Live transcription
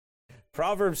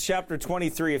Proverbs chapter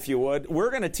 23, if you would.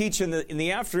 We're going to teach in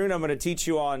the afternoon. I'm going to teach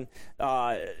you on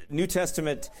New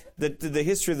Testament, the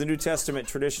history of the New Testament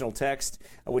traditional text,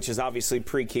 which is obviously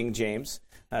pre-King James.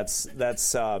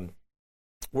 We're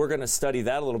going to study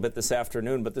that a little bit this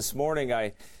afternoon. But this morning,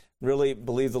 I really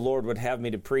believe the Lord would have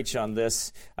me to preach on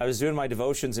this. I was doing my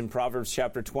devotions in Proverbs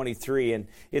chapter 23, and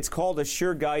it's called A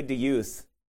Sure Guide to Youth,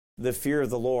 the Fear of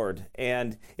the Lord.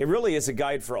 And it really is a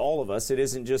guide for all of us. It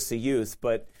isn't just the youth,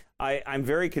 but I'm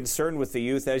very concerned with the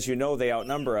youth. As you know, they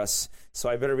outnumber us, so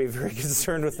I better be very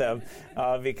concerned with them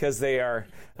because they are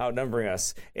outnumbering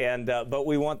us. And but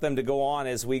we want them to go on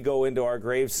as we go into our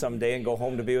graves someday and go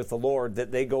home to be with the Lord,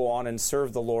 that they go on and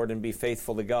serve the Lord and be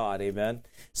faithful to God. Amen?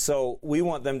 So we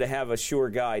want them to have a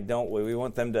sure guide, don't we? We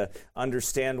want them to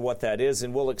understand what that is,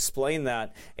 and we'll explain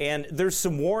that. And there's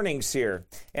some warnings here.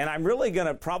 And I'm really going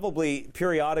to probably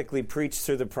periodically preach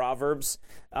through the Proverbs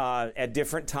at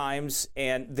different times,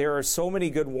 and there are so many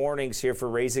good warnings here for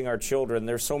raising our children.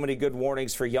 There's so many good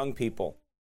warnings for young people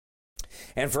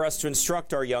and for us to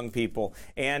instruct our young people.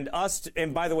 And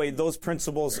by the way, those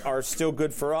principles are still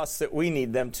good for us, that we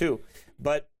need them too.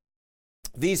 But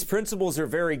these principles are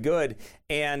very good,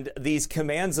 and these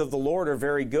commands of the Lord are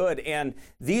very good, and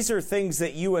these are things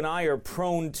that you and I are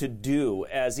prone to do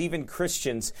as even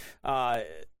Christians.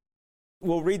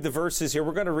 We'll read the verses here.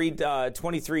 We're going to read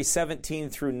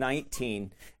 23:17 through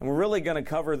 19, and we're really going to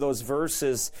cover those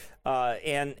verses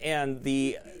and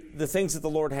the things that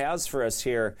the Lord has for us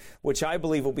here, which I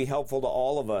believe will be helpful to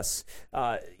all of us.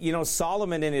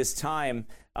 Solomon in his time,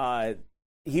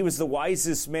 he was the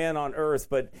wisest man on earth,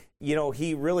 but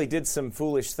he really did some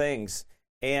foolish things.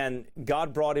 And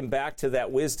God brought him back to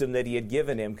that wisdom that he had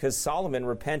given him, because Solomon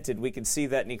repented. We can see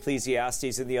that in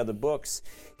Ecclesiastes and the other books,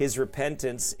 his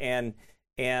repentance and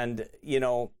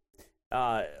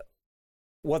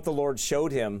what the Lord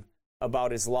showed him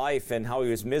about his life and how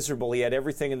he was miserable. He had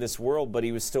everything in this world, but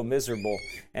he was still miserable.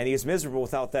 And he was miserable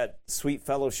without that sweet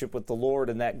fellowship with the Lord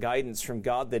and that guidance from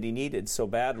God that he needed so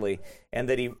badly, and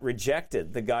that he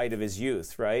rejected the guide of his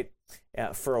youth, right?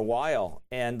 For a while.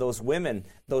 And those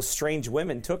strange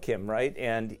women took him, right?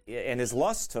 And his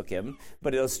lust took him,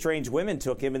 but those strange women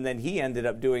took him, and then he ended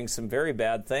up doing some very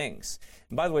bad things.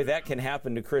 And by the way, that can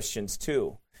happen to Christians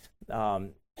too.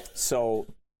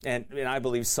 And I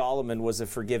believe Solomon was a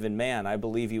forgiven man. I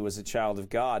believe he was a child of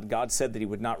God. God said that he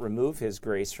would not remove his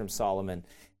grace from Solomon,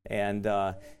 and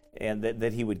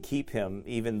that he would keep him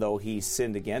even though he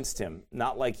sinned against him.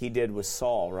 Not like he did with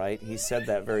Saul, right? He said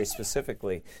that very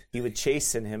specifically. He would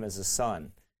chasten him as a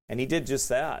son, and he did just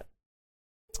that.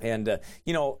 And,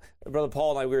 Brother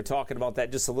Paul and I, we were talking about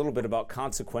that just a little bit, about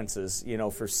consequences,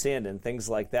 for sin and things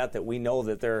like that we know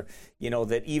that they're,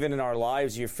 that even in our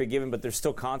lives you're forgiven, but there's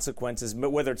still consequences.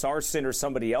 But whether it's our sin or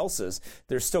somebody else's,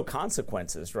 there's still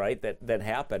consequences, right, that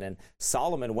happen. And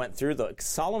Solomon went through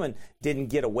Solomon didn't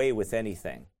get away with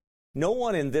anything.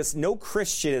 No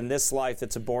Christian in this life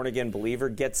that's a born-again believer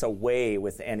gets away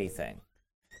with anything.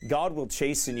 God will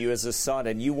chasten you as a son,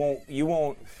 and you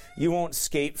won't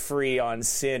skate free on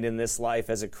sin in this life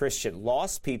as a Christian.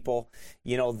 Lost people,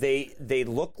 they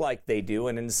look like they do,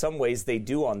 and in some ways they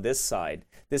do on this side.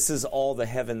 This is all the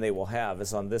heaven they will have,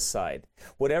 is on this side.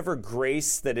 Whatever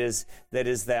grace that is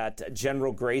that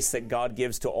general grace that God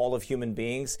gives to all of human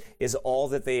beings is all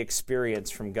that they experience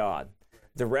from God.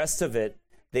 The rest of it,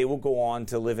 they will go on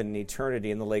to live in eternity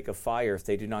in the lake of fire if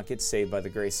they do not get saved by the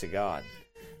grace of God.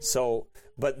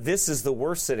 But this is the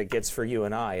worst that it gets for you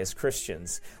and I as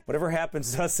Christians. Whatever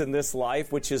happens to us in this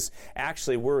life, which is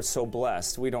actually, we're so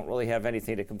blessed, we don't really have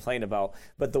anything to complain about.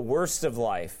 But the worst of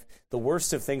life, the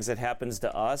worst of things that happens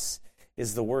to us,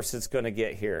 is the worst it's going to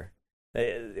get here.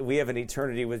 We have an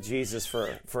eternity with Jesus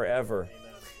forever.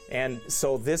 And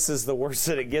so this is the worst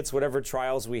that it gets, whatever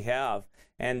trials we have.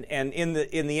 And in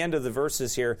the end of the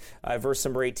verses here, verse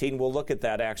number 18, we'll look at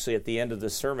that actually at the end of the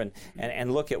sermon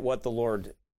and look at what the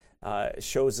Lord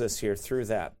shows us here through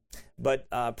that. But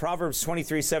Proverbs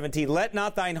 23:17, let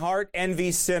not thine heart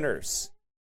envy sinners.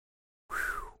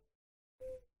 Whew.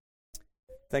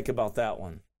 Think about that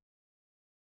one.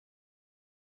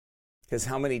 Because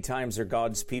how many times are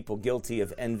God's people guilty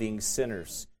of envying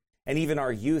sinners? And even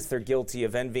our youth are guilty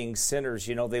of envying sinners.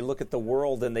 They look at the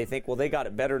world and they think, well, they got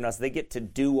it better than us. They get to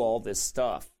do all this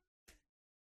stuff.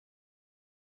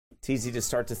 It's easy to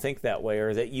start to think that way,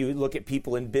 or that you look at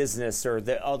people in business or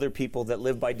the other people that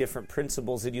live by different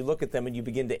principles, and you look at them and you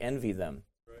begin to envy them.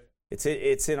 Right.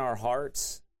 It's in our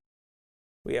hearts.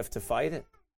 We have to fight it.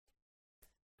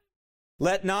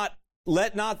 Let not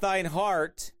thine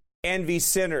heart envy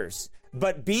sinners,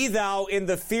 but be thou in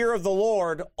the fear of the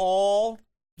Lord all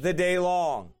the day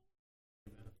long.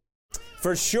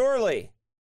 For surely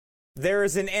there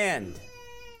is an end,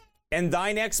 and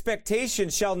thine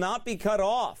expectation shall not be cut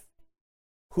off.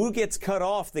 Who gets cut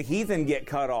off? The heathen get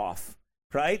cut off,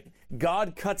 right?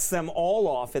 God cuts them all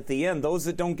off at the end. Those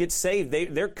that don't get saved,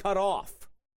 they're cut off.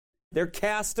 They're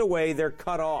cast away, they're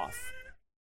cut off,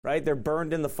 right? They're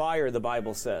burned in the fire, the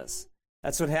Bible says.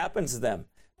 That's what happens to them.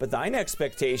 But thine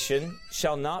expectation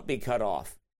shall not be cut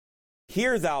off.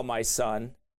 Hear thou, my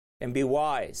son, and be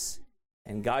wise,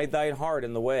 and guide thine heart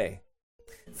in the way.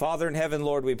 Father in heaven,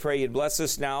 Lord, we pray you'd bless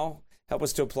us now. Help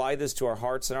us to apply this to our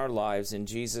hearts and our lives. In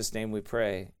Jesus' name we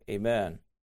pray. Amen.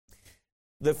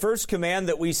 The first command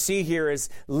that we see here is,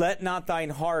 let not thine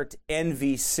heart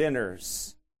envy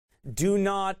sinners. Do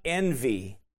not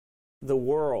envy the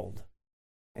world,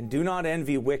 and do not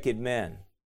envy wicked men.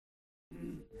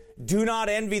 Do not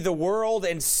envy the world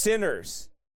and sinners.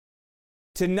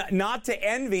 Not to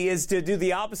envy is to do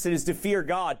the opposite, is to fear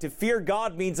God. To fear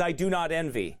God means I do not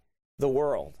envy the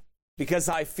world, because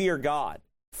I fear God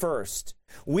first.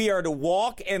 We are to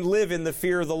walk and live in the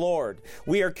fear of the Lord.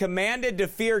 We are commanded to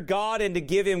fear God and to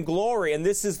give him glory, and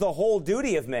this is the whole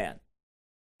duty of man.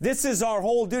 This is our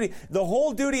whole duty. The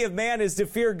whole duty of man is to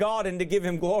fear God and to give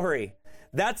him glory.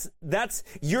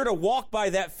 You're to walk by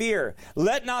that fear.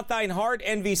 Let not thine heart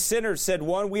envy sinners, said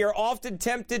one. We are often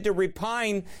tempted to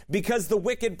repine because the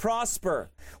wicked prosper.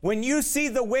 When you see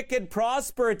the wicked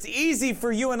prosper, it's easy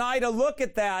for you and I to look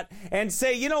at that and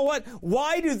say, you know what?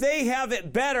 Why do they have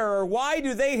it better? Or why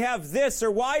do they have this?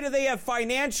 Or why do they have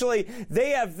financially? They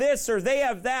have this or they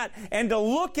have that. And to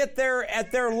look at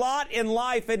their lot in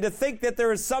life and to think that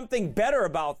there is something better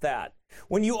about that.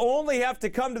 When you only have to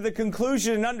come to the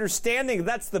conclusion and understanding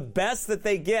that's the best that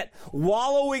they get.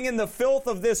 Wallowing in the filth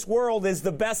of this world is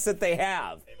the best that they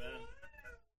have.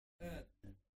 Amen.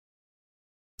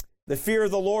 The fear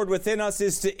of the Lord within us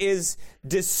is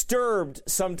disturbed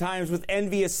sometimes with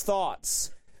envious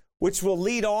thoughts, which will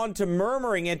lead on to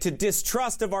murmuring and to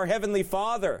distrust of our Heavenly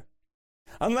Father,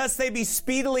 unless they be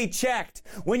speedily checked.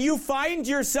 When you find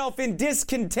yourself in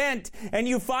discontent and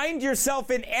you find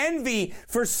yourself in envy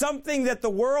for something that the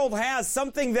world has,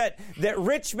 something that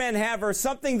rich men have, or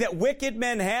something that wicked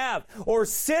men have, or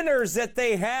sinners that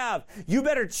they have, you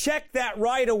better check that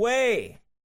right away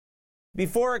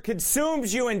before it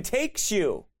consumes you and takes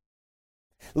you.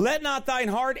 Let not thine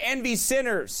heart envy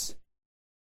sinners.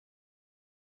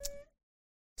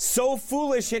 So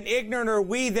foolish and ignorant are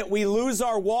we that we lose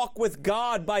our walk with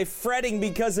God by fretting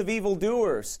because of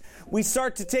evildoers. We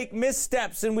start to take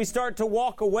missteps and we start to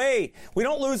walk away. We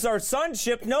don't lose our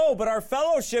sonship, no, but our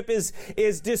fellowship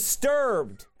is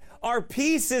disturbed. Our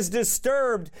peace is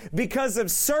disturbed because of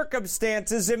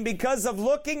circumstances and because of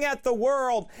looking at the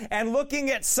world and looking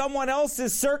at someone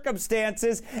else's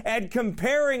circumstances and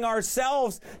comparing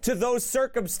ourselves to those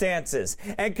circumstances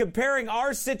and comparing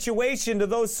our situation to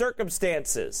those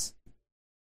circumstances.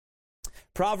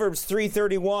 Proverbs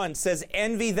 3:31 says,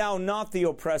 envy thou not the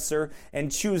oppressor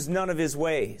and choose none of his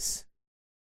ways.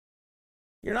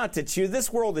 You're not to choose.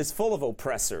 This world is full of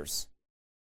oppressors.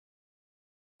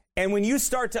 And when you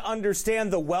start to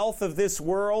understand the wealth of this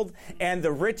world and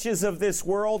the riches of this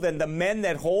world and the men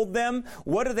that hold them,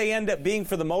 what do they end up being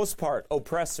for the most part?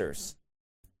 Oppressors.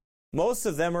 Most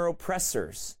of them are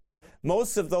oppressors.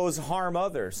 Most of those harm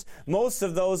others. Most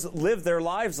of those live their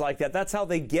lives like that. That's how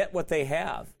they get what they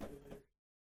have.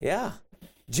 Yeah.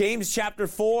 James chapter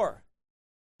 4.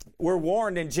 We're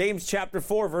warned in James chapter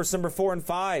 4, verse number 4 and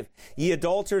 5. Ye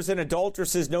adulterers and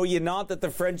adulteresses, know ye not that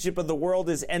the friendship of the world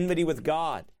is enmity with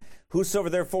God? Whosoever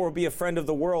therefore will be a friend of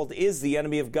the world is the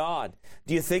enemy of God.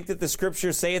 Do you think that the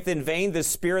scripture saith in vain, the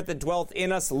spirit that dwelleth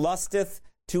in us lusteth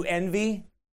to envy?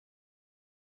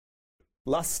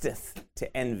 Lusteth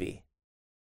to envy.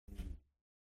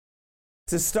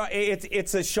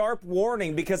 It's a sharp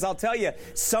warning, because I'll tell you,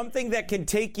 something that can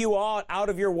take you out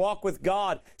of your walk with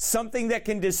God, something that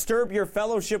can disturb your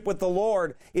fellowship with the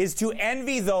Lord, is to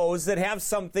envy those that have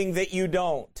something that you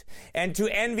don't, and to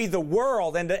envy the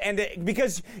world,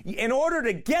 because in order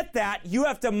to get that, you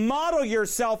have to model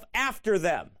yourself after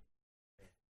them.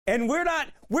 And we're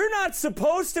not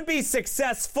supposed to be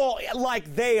successful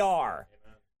like they are.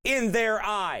 In their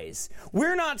eyes.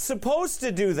 We're not supposed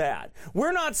to do that.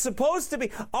 We're not supposed to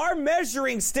be. Our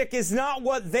measuring stick is not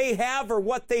what they have or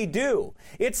what they do.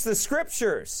 It's the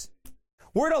scriptures.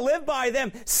 We're to live by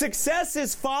them. Success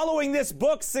is following this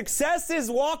book. Success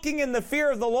is walking in the fear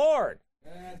of the Lord.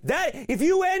 That if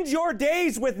you end your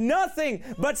days with nothing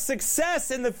but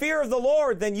success in the fear of the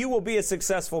Lord, then you will be a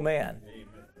successful man.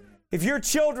 If your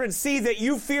children see that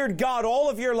you feared God all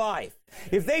of your life,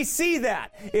 if they see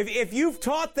that, if you've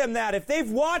taught them that, if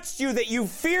they've watched you that you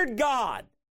feared God,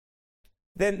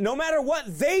 then no matter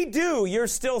what they do, you're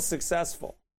still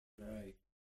successful. Right.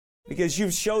 Because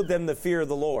you've showed them the fear of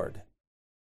the Lord.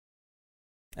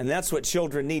 And that's what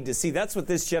children need to see. That's what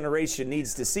this generation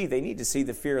needs to see. They need to see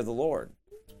the fear of the Lord.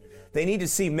 They need to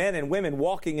see men and women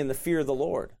walking in the fear of the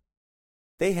Lord.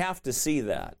 They have to see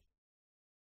that.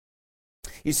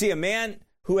 You see, a man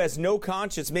who has no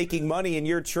conscience making money in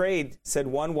your trade, said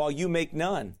one, while you make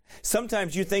none.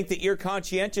 Sometimes you think that your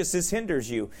conscientiousness hinders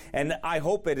you, and I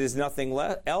hope it is nothing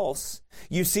else.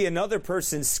 You see another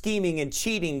person scheming and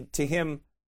cheating. To him,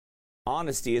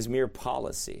 honesty is mere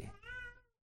policy.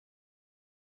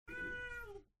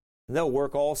 They'll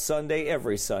work all Sunday,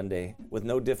 every Sunday, with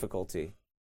no difficulty.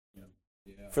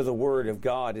 Yeah. For the word of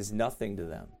God is nothing to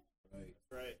them.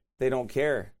 Right. They don't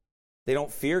care. They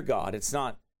don't fear God. It's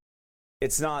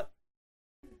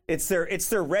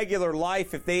their regular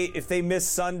life. If they miss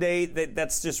Sunday,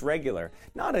 that's just regular.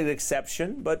 Not an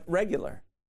exception, but regular.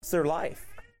 It's their life.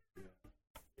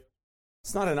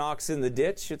 It's not an ox in the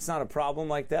ditch. It's not a problem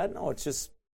like that. No, it's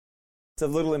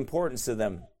of little importance to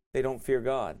them. They don't fear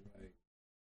God.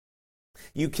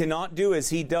 You cannot do as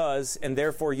he does, and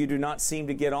therefore you do not seem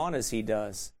to get on as he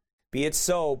does. Be it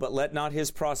so, but let not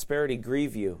his prosperity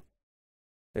grieve you.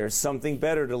 There is something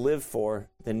better to live for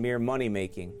than mere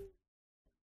money-making.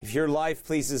 If your life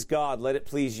pleases God, let it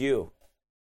please you.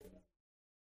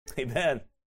 Amen.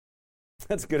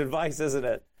 That's good advice, isn't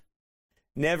it?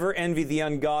 Never envy the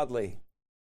ungodly.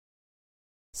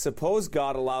 Suppose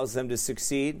God allows them to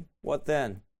succeed, what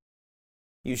then?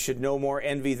 You should no more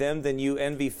envy them than you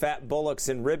envy fat bullocks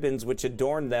and ribbons which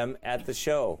adorn them at the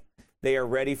show. They are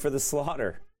ready for the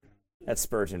slaughter. That's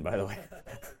Spurgeon, by the way.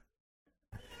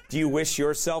 Do you wish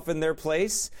yourself in their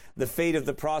place? The fate of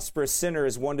the prosperous sinner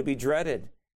is one to be dreaded.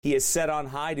 He is set on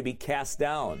high to be cast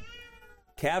down.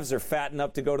 Calves are fattened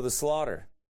up to go to the slaughter.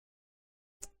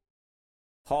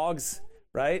 Hogs,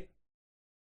 right?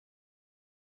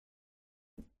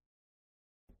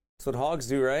 That's what hogs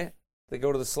do, right? They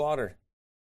go to the slaughter.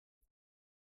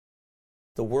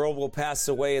 The world will pass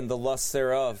away and the lusts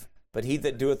thereof, but he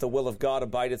that doeth the will of God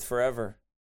abideth forever.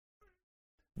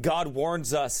 God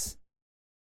warns us,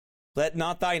 let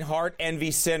not thine heart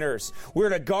envy sinners. We're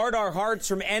to guard our hearts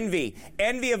from envy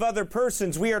of other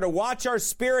persons. We are to watch our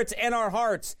spirits and our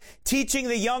hearts. Teaching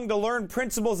the young to learn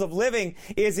principles of living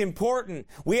is important.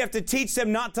 We have to teach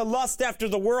them not to lust after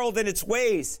the world and its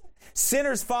ways.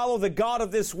 Sinners follow the god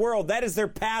of this world. That is their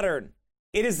pattern.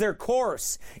 It is their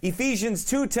course. Ephesians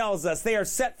 2 tells us they are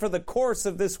set for the course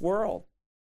of this world.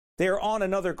 They are on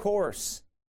another course.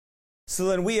 So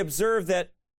then we observe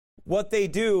that what they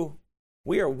do,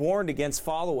 we are warned against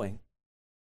following.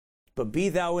 But be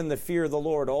thou in the fear of the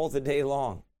Lord all the day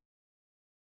long.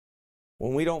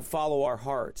 When we don't follow our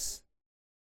hearts,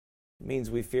 it means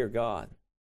we fear God.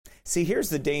 See, here's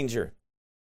the danger.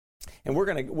 And we're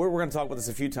going to talk about this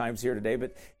a few times here today,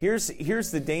 but here's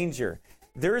the danger.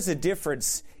 There is a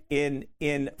difference in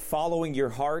following your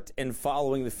heart and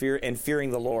following the fear and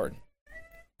fearing the Lord.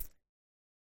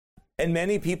 And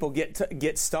many people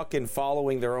get stuck in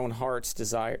following their own heart's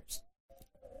desires.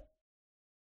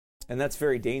 And that's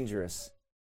very dangerous.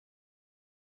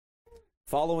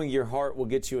 Following your heart will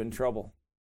get you in trouble.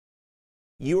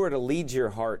 You are to lead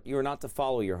your heart. You are not to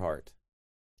follow your heart.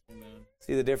 Amen.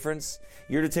 See the difference?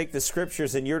 You're to take the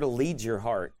scriptures and you're to lead your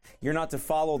heart. You're not to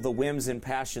follow the whims and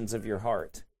passions of your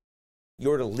heart.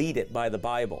 You're to lead it by the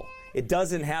Bible. It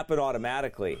doesn't happen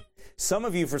automatically. Some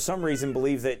of you, for some reason,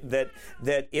 believe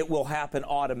that it will happen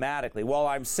automatically. Well,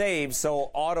 I'm saved, so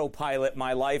autopilot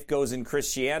my life goes in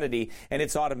Christianity, and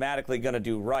it's automatically going to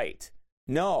do right.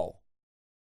 No.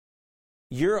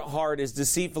 Your heart is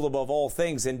deceitful above all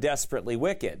things and desperately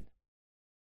wicked.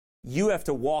 You have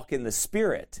to walk in the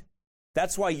Spirit.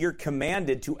 That's why you're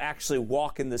commanded to actually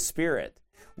walk in the Spirit.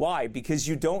 Why? Because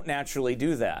you don't naturally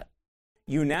do that.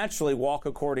 You naturally walk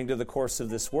according to the course of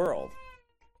this world.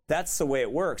 That's the way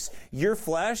it works. Your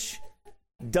flesh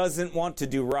doesn't want to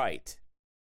do right.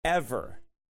 Ever.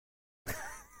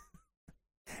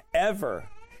 Ever.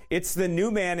 It's the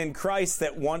new man in Christ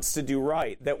that wants to do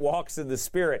right, that walks in the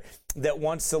Spirit, that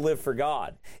wants to live for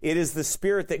God. It is the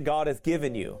Spirit that God hath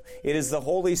given you. It is the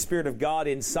Holy Spirit of God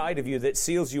inside of you that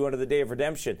seals you unto the day of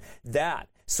redemption. That.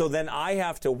 So then I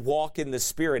have to walk in the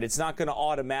Spirit. It's not going to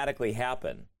automatically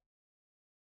happen.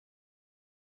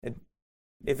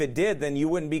 If it did, then you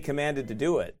wouldn't be commanded to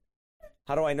do it.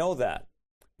 How do I know that?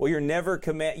 Well, you're never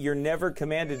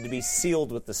commanded to be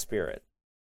sealed with the Spirit.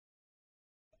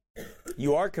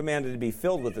 You are commanded to be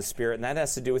filled with the Spirit, and that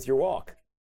has to do with your walk,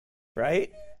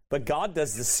 right? But God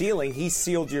does the sealing. He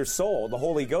sealed your soul. The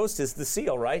Holy Ghost is the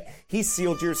seal, right? He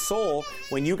sealed your soul.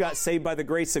 When you got saved by the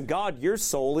grace of God, your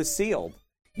soul is sealed.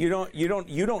 You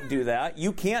don't do that.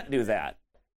 You can't do that.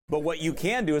 But what you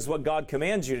can do is what God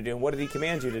commands you to do. And what did he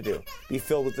command you to do? Be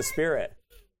filled with the Spirit.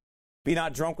 Be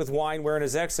not drunk with wine wherein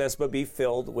is excess, but be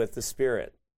filled with the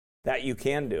Spirit. That you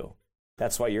can do.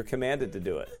 That's why you're commanded to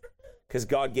do it. Because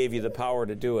God gave you the power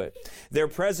to do it. Their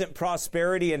present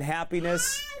prosperity and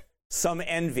happiness, some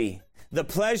envy. The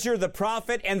pleasure, the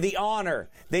profit, and the honor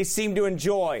they seem to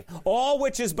enjoy, all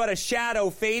which is but a shadow,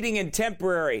 fading and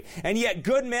temporary. And yet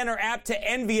good men are apt to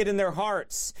envy it in their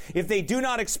hearts, if they do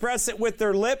not express it with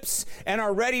their lips, and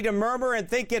are ready to murmur and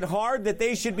think it hard that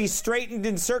they should be straitened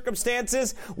in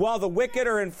circumstances, while the wicked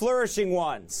are in flourishing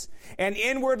ones, and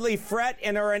inwardly fret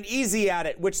and are uneasy at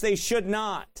it, which they should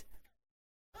not.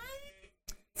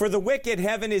 For the wicked,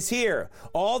 heaven is here.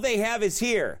 All they have is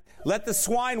here. Let the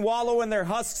swine wallow in their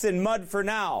husks in mud for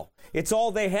now. It's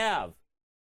all they have.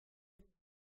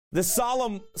 The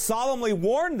solemnly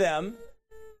warn them,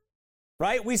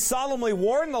 right? We solemnly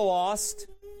warn the lost,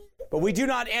 but we do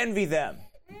not envy them.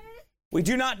 We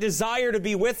do not desire to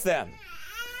be with them.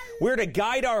 We're to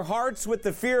guide our hearts with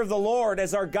the fear of the Lord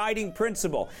as our guiding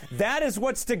principle. That is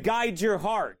what's to guide your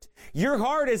heart. Your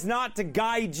heart is not to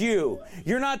guide you.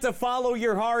 You're not to follow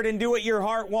your heart and do what your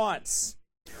heart wants.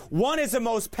 One is the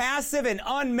most passive and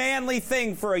unmanly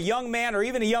thing for a young man or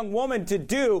even a young woman to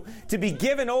do, to be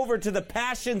given over to the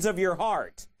passions of your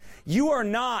heart. You are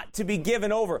not to be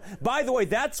given over. By the way,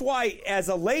 that's why, as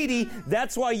a lady,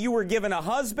 that's why you were given a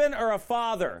husband or a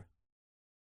father.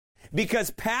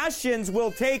 Because passions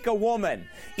will take a woman.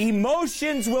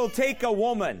 Emotions will take a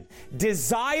woman.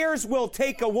 Desires will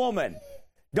take a woman.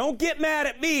 Don't get mad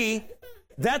at me.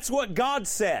 That's what God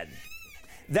said.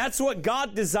 That's what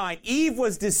God designed. Eve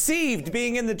was deceived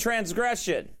being in the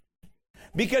transgression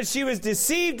because she was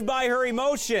deceived by her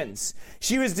emotions.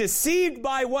 She was deceived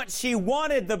by what she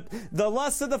wanted, the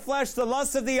lust of the flesh, the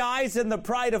lust of the eyes, and the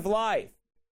pride of life.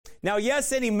 Now,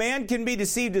 yes, any man can be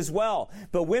deceived as well,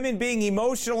 but women, being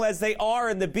emotional as they are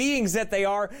and the beings that they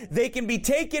are, they can be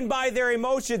taken by their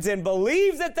emotions and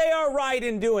believe that they are right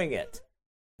in doing it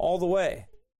all the way.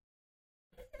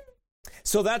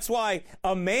 So that's why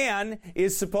a man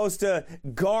is supposed to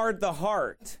guard the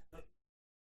heart.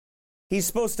 He's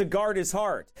supposed to guard his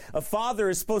heart. A father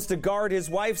is supposed to guard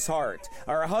his wife's heart,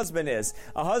 or a husband is.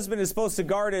 A husband is supposed to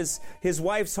guard his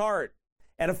wife's heart.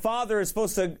 And a father is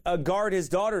supposed to guard his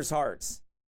daughter's hearts.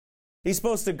 He's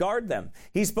supposed to guard them.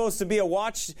 He's supposed to be a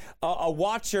watcher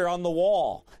on the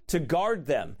wall to guard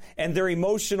them and their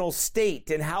emotional state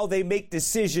and how they make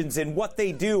decisions and what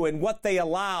they do and what they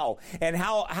allow and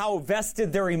how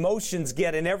vested their emotions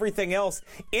get and everything else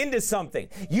into something.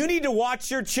 You need to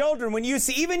watch your children. When you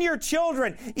see even your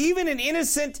children, even in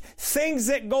innocent things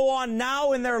that go on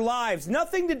now in their lives,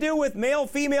 nothing to do with male,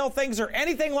 female things or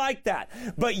anything like that.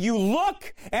 But you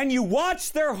look and you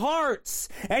watch their hearts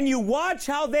and you watch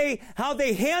how they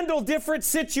handle different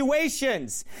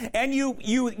situations, and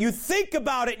you think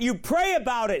about it, you pray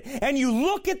about it, and you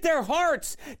look at their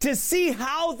hearts to see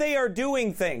how they are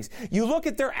doing things. You look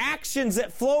at their actions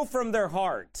that flow from their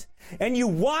heart, and you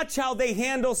watch how they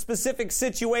handle specific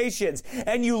situations,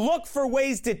 and you look for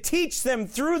ways to teach them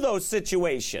through those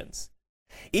situations.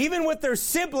 Even with their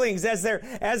siblings, as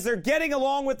they're getting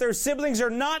along with their siblings or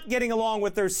not getting along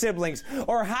with their siblings,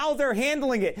 or how they're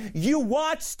handling it, you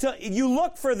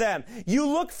look for them. You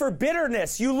look for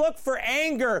bitterness. You look for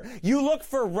anger. You look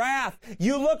for wrath.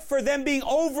 You look for them being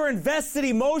over-invested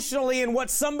emotionally in what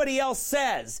somebody else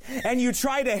says, and you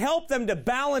try to help them to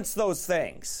balance those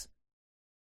things.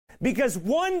 Because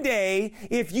one day,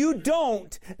 if you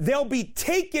don't, they'll be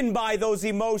taken by those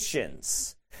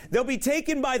emotions. They'll be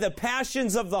taken by the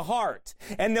passions of the heart,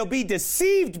 and they'll be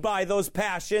deceived by those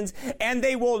passions, and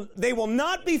they will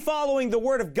not be following the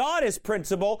Word of God as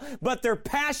principle, but their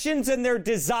passions and their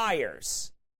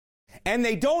desires. And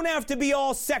they don't have to be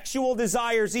all sexual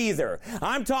desires either.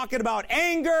 I'm talking about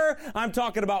anger. I'm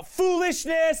talking about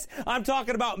foolishness. I'm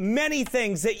talking about many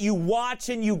things that you watch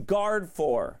and you guard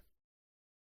for.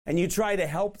 And you try to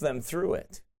help them through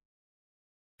it.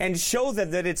 And show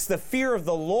them that it's the fear of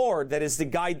the Lord that is to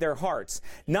guide their hearts,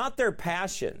 not their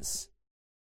passions,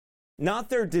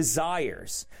 not their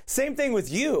desires. Same thing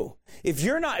with you. If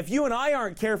you and I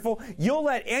aren't careful, you'll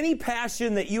let any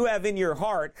passion that you have in your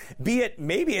heart,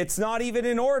 maybe it's not even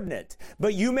inordinate,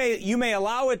 but you may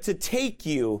allow it to take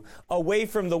you away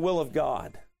from the will of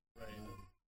God,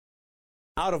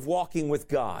 out of walking with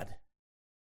God.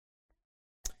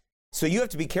 So you have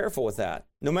to be careful with that,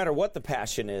 no matter what the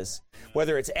passion is.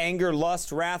 Whether it's anger,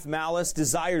 lust, wrath, malice,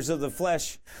 desires of the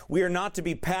flesh, we are not to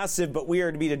be passive, but we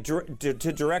are to be to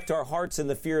direct our hearts in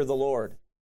the fear of the Lord.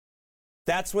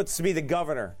 That's what's to be the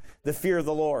governor. the fear of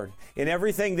the Lord. In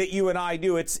everything that you and I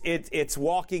do, it's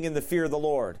walking in the fear of the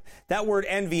Lord. That word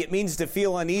envy, it means to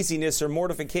feel uneasiness or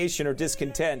mortification or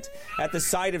discontent at the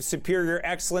sight of superior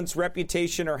excellence,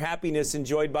 reputation, or happiness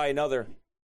enjoyed by another.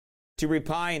 To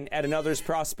repine at another's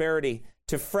prosperity,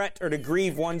 to fret or to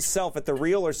grieve oneself at the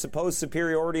real or supposed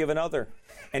superiority of another,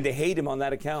 and to hate him on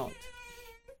that account.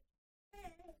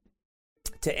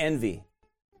 To envy.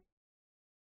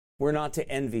 We're not to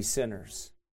envy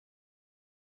sinners.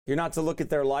 You're not to look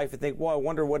at their life and think, well, I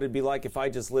wonder what it'd be like if I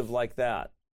just lived like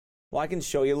that. Well, I can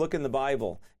show you. Look in the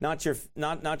Bible. Not your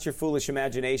foolish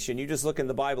imagination. You just look in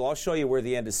the Bible. I'll show you where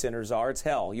the end of sinners are. It's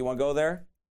hell. You want to go there?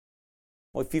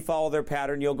 Well, if you follow their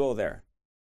pattern, you'll go there.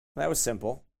 That was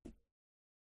simple.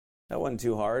 That wasn't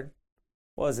too hard,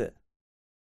 was it?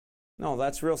 No,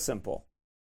 that's real simple.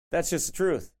 That's just the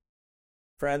truth.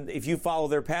 Friend, if you follow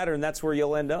their pattern, that's where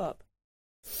you'll end up.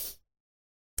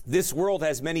 This world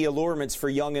has many allurements for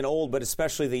young and old, but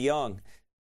especially the young.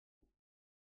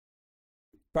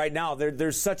 Right now,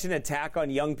 there's such an attack on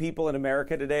young people in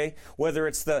America today, whether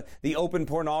it's the open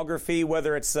pornography,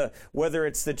 whether it's the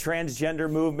transgender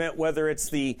movement, whether it's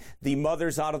the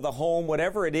mothers out of the home,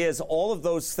 whatever it is, all of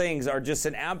those things are just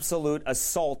an absolute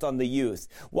assault on the youth.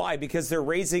 Why? Because they're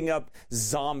raising up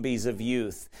zombies of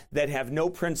youth that have no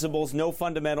principles, no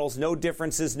fundamentals, no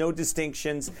differences, no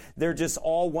distinctions. They're just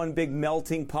all one big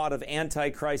melting pot of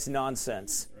antichrist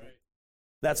nonsense.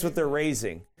 That's what they're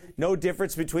raising. No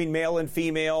difference between male and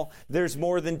female. There's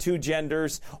more than two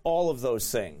genders. All of those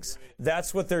things.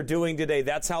 That's what they're doing today.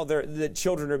 That's how the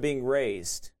children are being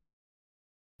raised.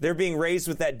 They're being raised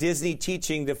with that Disney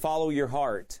teaching to follow your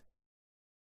heart.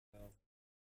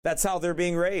 That's how they're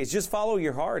being raised. Just follow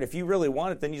your heart. If you really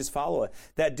want it, then you just follow it.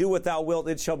 That do what thou wilt,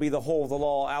 it shall be the whole of the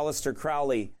law. Aleister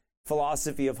Crowley,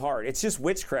 philosophy of heart. It's just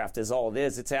witchcraft is all it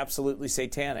is. It's absolutely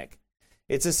satanic.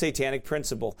 It's a satanic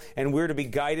principle, and we're to be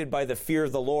guided by the fear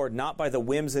of the Lord, not by the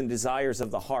whims and desires of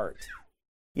the heart.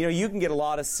 You know, you can get a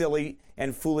lot of silly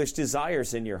and foolish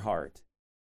desires in your heart.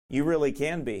 You really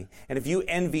can be. And if you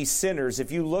envy sinners, if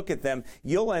you look at them,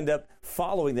 you'll end up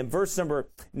following them. Verse number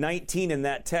 19 in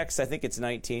that text, I think it's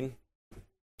 19.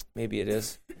 Maybe it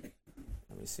is.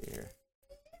 Let me see here.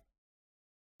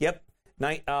 Yep.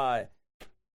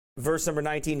 Verse number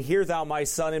 19, hear thou, my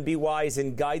son, and be wise,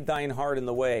 and guide thine heart in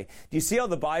the way. Do you see how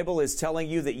the Bible is telling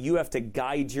you that you have to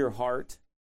guide your heart?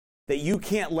 That you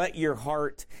can't let your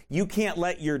heart, you can't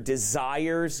let your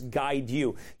desires guide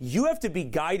you. You have to be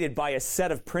guided by a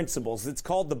set of principles. It's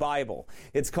called the Bible.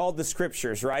 It's called the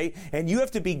Scriptures, right? And you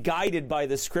have to be guided by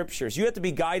the Scriptures. You have to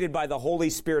be guided by the Holy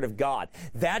Spirit of God.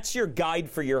 That's your guide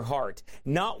for your heart,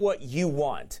 not what you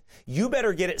want. You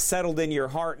better get it settled in your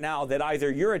heart now that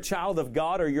either you're a child of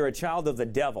God or you're a child of the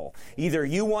devil. Either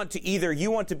you want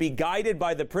to be guided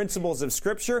by the principles of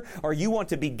Scripture, or you want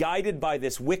to be guided by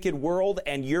this wicked world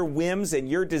and your whims and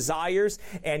your desires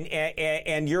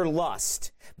and your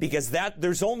lust. Because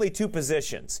there's only two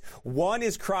positions. One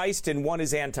is Christ and one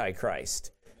is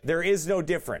Antichrist. There is no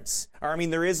difference.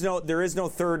 There is no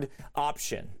third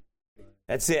option.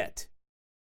 That's it.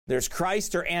 There's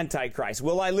Christ or Antichrist.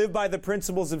 Will I live by the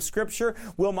principles of Scripture?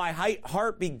 Will my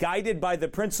heart be guided by the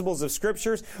principles of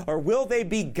Scriptures? Or will they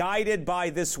be guided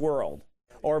by this world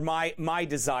or my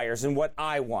desires and what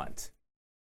I want?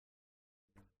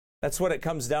 That's what it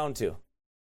comes down to.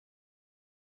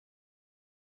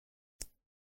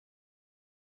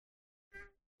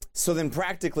 So then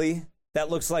practically, that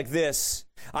looks like this.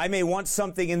 I may want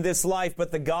something in this life,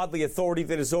 but the godly authority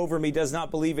that is over me does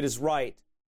not believe it is right.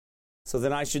 So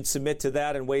then I should submit to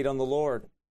that and wait on the Lord.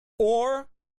 Or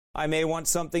I may want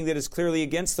something that is clearly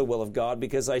against the will of God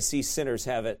because I see sinners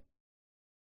have it.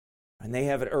 And they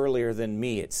have it earlier than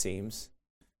me, it seems.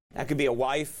 That could be a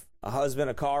wife, a husband,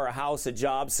 a car, a house, a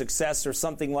job, success, or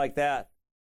something like that.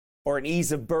 Or an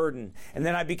ease of burden. And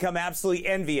then I become absolutely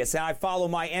envious, and I follow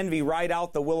my envy right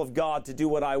out the will of God to do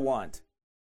what I want.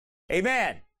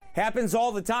 Amen. Happens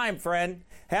all the time, friend.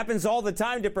 Happens all the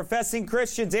time to professing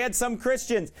Christians and some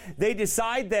Christians. They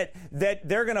decide that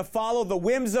they're going to follow the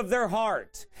whims of their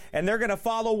heart, and they're going to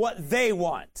follow what they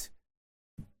want.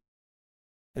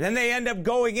 And then they end up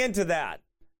going into that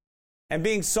and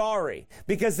being sorry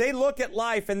because they look at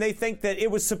life and they think that it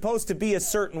was supposed to be a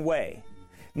certain way.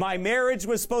 My marriage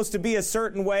was supposed to be a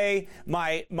certain way.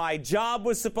 My job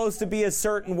was supposed to be a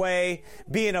certain way.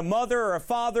 Being a mother or a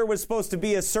father was supposed to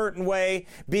be a certain way.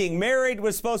 Being married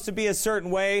was supposed to be a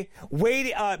certain way.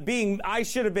 I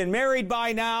should have been married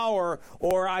by now,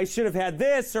 or I should have had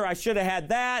this, or I should have had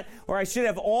that, or I should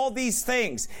have all these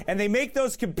things. And they make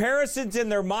those comparisons in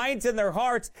their minds and their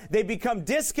hearts. They become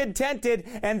discontented,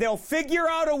 and they'll figure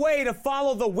out a way to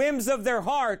follow the whims of their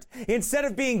heart instead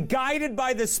of being guided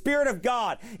by the Spirit of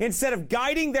God. Instead of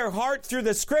guiding their heart through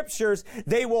the Scriptures,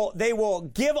 they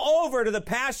will give over to the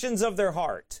passions of their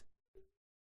heart.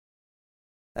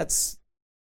 That's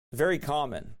very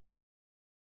common.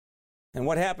 And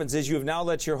what happens is you have now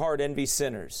let your heart envy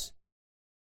sinners.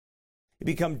 You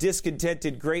become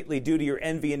discontented greatly due to your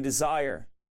envy and desire.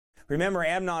 Remember,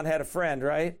 Amnon had a friend,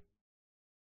 right?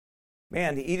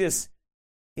 Man,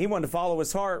 he wanted to follow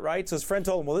his heart, right? So his friend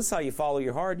told him, well, this is how you follow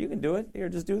your heart. You can do it. Here,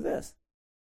 just do this.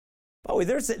 Oh,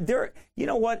 you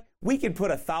know what? We could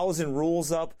put 1,000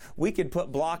 rules up. We could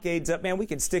put blockades up. Man, we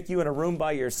could stick you in a room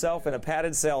by yourself in a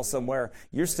padded cell somewhere.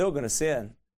 You're still going to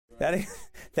sin. That ain't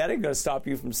going to stop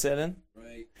you from sinning.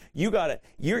 Right.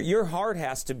 Your heart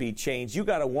has to be changed. You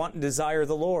got to want and desire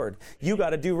the Lord. You got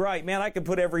to do right. Man, I can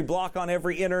put every block on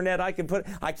every internet. I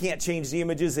can't change the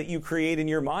images that you create in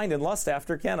your mind and lust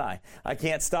after, can I? I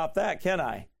can't stop that, can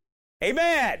I?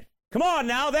 Amen. Come on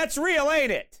now, that's real,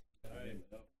 ain't it?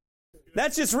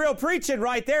 That's just real preaching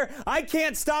right there. I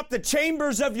can't stop the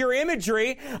chambers of your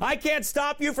imagery. I can't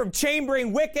stop you from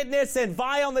chambering wickedness and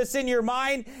vileness in your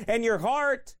mind and your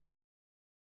heart.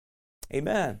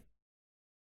 Amen.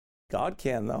 God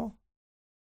can, though.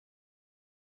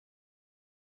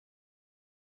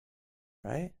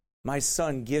 Right? My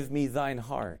son, give me thine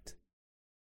heart.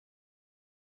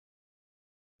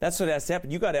 That's what has to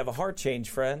happen. You got to have a heart change,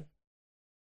 friend.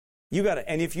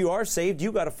 And if you are saved,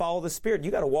 you got to follow the Spirit.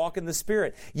 You got to walk in the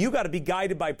Spirit. You got to be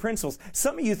guided by principles.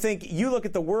 Some of you think, you look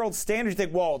at the world's standards, you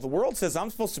think, well, the world says I'm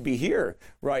supposed to be here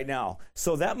right now.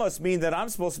 So that must mean that I'm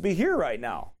supposed to be here right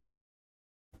now.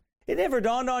 It never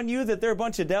dawned on you that they're a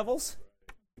bunch of devils?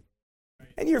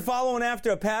 And you're following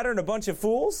after a pattern, a bunch of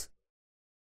fools?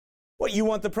 What, you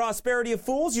want the prosperity of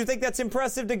fools? You think that's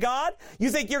impressive to God? You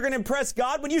think you're going to impress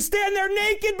God when you stand there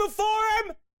naked before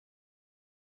Him?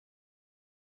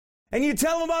 And you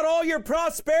tell Him about all your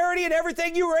prosperity and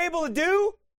everything you were able to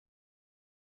do?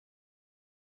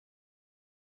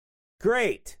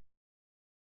 Great.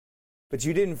 But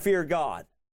you didn't fear God.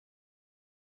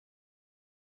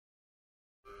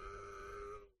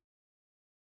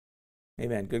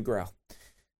 Amen. Good growl.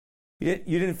 You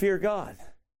didn't fear God.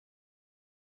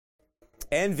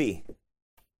 Envy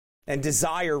and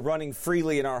desire running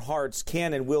freely in our hearts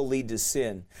can and will lead to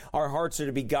sin. Our hearts are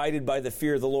to be guided by the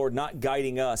fear of the Lord, not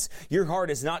guiding us. Your heart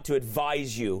is not to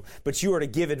advise you, but you are to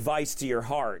give advice to your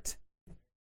heart.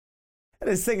 And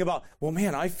this thing about, well,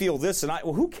 man, I feel this, and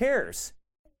well, who cares?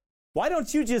 Why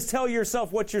don't you just tell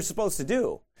yourself what you're supposed to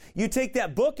do? You take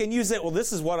that book and you say, well,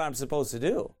 this is what I'm supposed to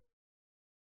do.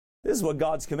 This is what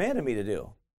God's commanded me to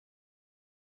do.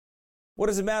 What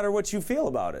does it matter what you feel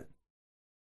about it?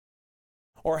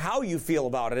 Or how you feel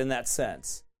about it in that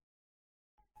sense?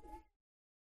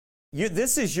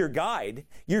 This is your guide.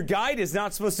 Your guide is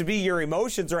not supposed to be your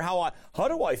emotions or how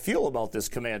do I feel about this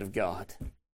command of God?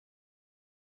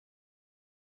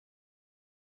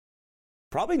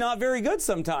 Probably not very good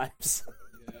sometimes.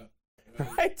 Yeah.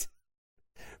 Right?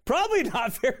 Probably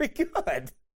not very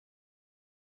good.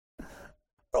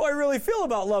 How do I really feel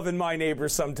about loving my neighbor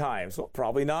sometimes? Well,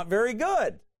 probably not very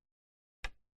good.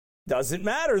 Doesn't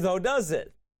matter though, does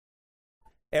it?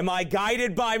 Am I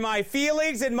guided by my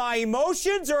feelings and my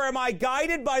emotions, or am I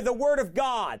guided by the Word of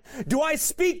God? Do I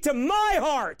speak to my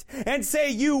heart and say,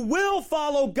 you will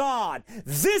follow God.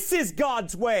 This is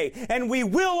God's way, and we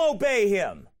will obey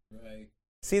Him. Right.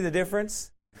 See the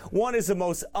difference? One is the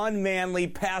most unmanly,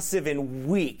 passive, and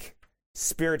weak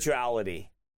spirituality.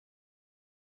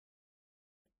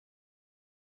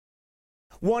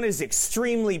 One is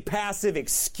extremely passive,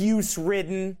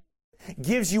 excuse-ridden,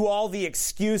 gives you all the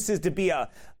excuses to be a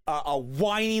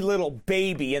whiny little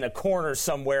baby in a corner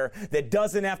somewhere that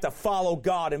doesn't have to follow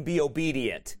God and be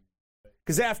obedient.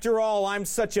 Because after all, I'm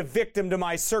such a victim to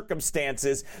my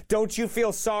circumstances. Don't you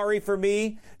feel sorry for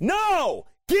me? No!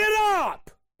 Get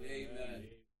up! Amen.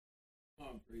 Come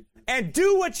on, preacher. And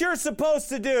do what you're supposed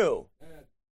to do.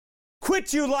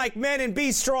 Quit you like men and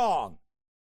be strong.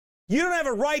 You don't have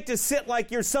a right to sit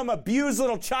like you're some abused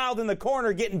little child in the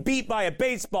corner getting beat by a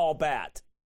baseball bat.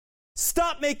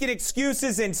 Stop making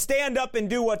excuses and stand up and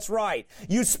do what's right.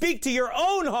 You speak to your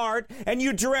own heart and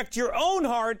you direct your own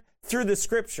heart through the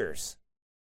Scriptures.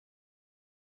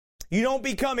 You don't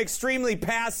become extremely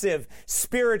passive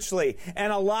spiritually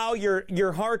and allow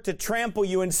your heart to trample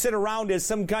you and sit around as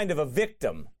some kind of a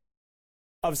victim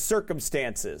of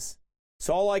circumstances.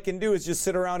 So all I can do is just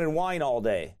sit around and whine all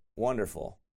day.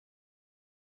 Wonderful.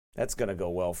 That's going to go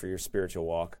well for your spiritual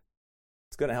walk.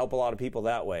 It's going to help a lot of people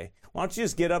that way. Why don't you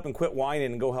just get up and quit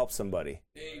whining and go help somebody?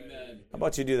 Amen. How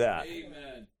about you do that?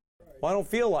 Amen. Well, I don't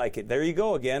feel like it. There you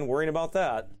go again, worrying about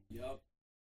that. Yep.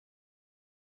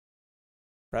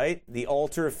 Right? The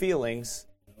altar of feelings,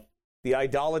 the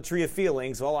idolatry of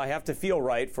feelings. Well, I have to feel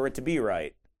right for it to be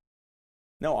right.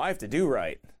 No, I have to do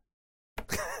right.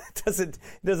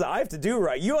 I have to do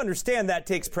right. You understand that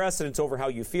takes precedence over how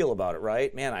you feel about it,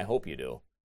 right? Man, I hope you do.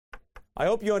 I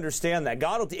hope you understand that.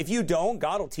 If you don't,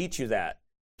 God will teach you that.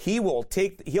 He'll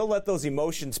let those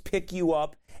emotions pick you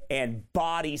up and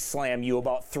body slam you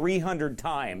about 300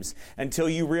 times until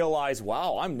you realize,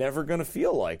 wow, I'm never going to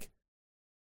feel like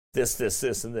this,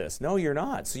 and this. No, you're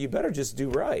not. So you better just do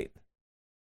right.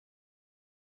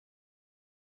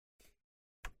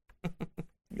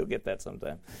 You'll get that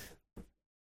sometime.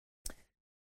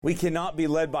 We cannot be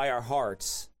led by our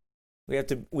hearts. We have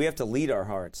to lead our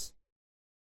hearts.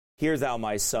 Hear thou,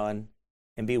 my son,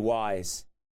 and be wise,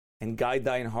 and guide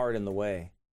thine heart in the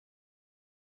way.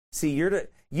 See,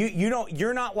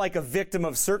 you're not like a victim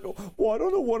of certain. Well, I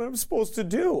don't know what I'm supposed to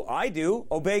do. I do.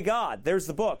 Obey God. There's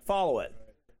the book. Follow it.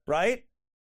 Right?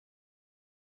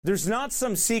 There's not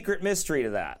some secret mystery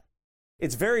to that.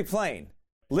 It's very plain.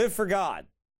 Live for God.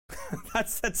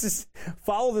 That's just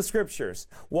follow the scriptures.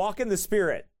 Walk in the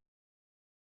Spirit.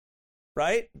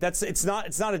 Right? It's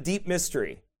not a deep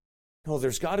mystery. No,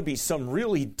 there's got to be some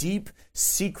really deep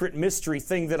secret mystery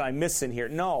thing that I'm missing here.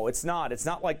 No, it's not. It's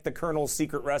not like the Colonel's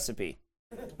secret recipe.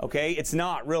 Okay? It's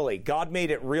not really. God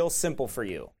made it real simple for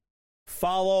you.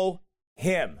 Follow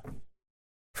Him.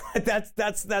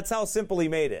 That's how simple He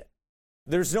made it.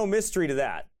 There's no mystery to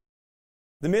that.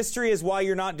 The mystery is why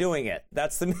you're not doing it.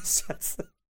 That's the mystery.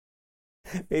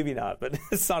 Maybe not, but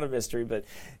it's not a mystery. But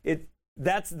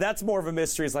that's more of a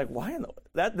mystery. It's like, why in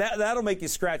the that'll make you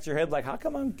scratch your head. Like, how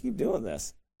come I keep doing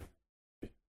this?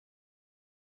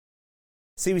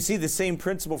 See, we see the same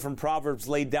principle from Proverbs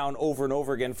laid down over and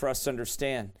over again for us to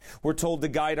understand. We're told to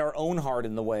guide our own heart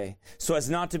in the way, so as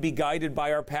not to be guided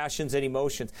by our passions and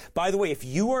emotions. By the way, if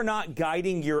you are not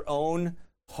guiding your own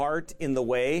heart in the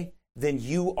way, then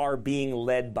you are being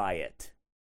led by it.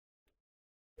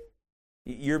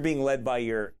 You're being led by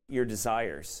your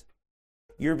desires.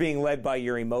 You're being led by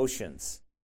your emotions.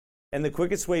 And the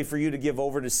quickest way for you to give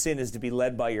over to sin is to be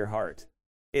led by your heart.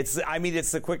 It's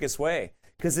the quickest way.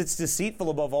 Because it's deceitful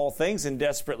above all things and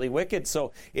desperately wicked.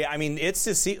 So, it's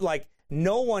deceit. Like,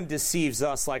 no one deceives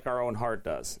us like our own heart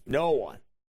does. No one.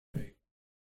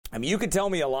 You could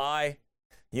tell me a lie,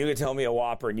 you could tell me a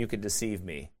whopper, and you could deceive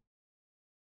me.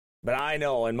 But I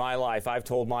know in my life, I've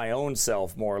told my own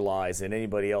self more lies than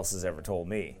anybody else has ever told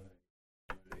me.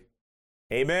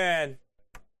 Amen.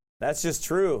 That's just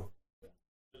true.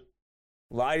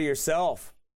 Lie to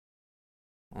yourself.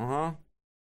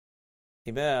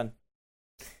 Amen.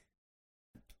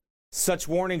 Such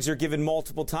warnings are given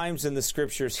multiple times in the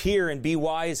scriptures. Hear and be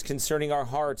wise concerning our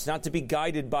hearts, not to be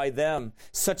guided by them.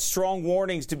 Such strong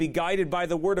warnings to be guided by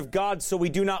the word of God so we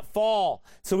do not fall.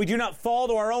 So we do not fall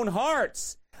to our own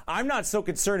hearts. I'm not so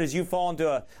concerned as you fall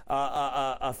into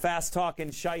a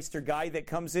fast-talking shyster guy that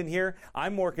comes in here.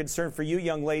 I'm more concerned for you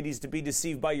young ladies to be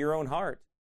deceived by your own heart.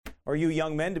 Or you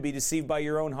young men to be deceived by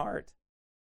your own heart.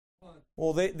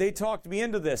 Well, they talked me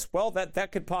into this. Well,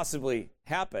 that could possibly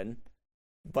happen.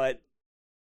 But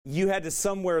you had to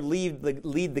somewhere leave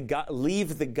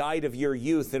the guide of your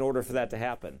youth in order for that to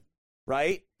happen,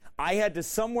 right? I had to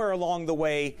somewhere along the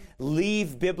way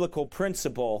leave biblical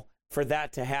principle for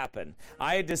that to happen.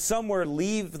 I had to somewhere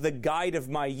leave the guide of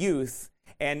my youth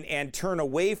and turn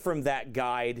away from that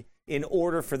guide in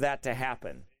order for that to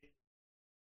happen,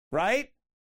 right?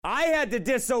 I had to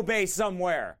disobey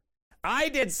somewhere. I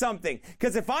did something.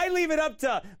 Because if I leave it up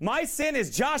to my sin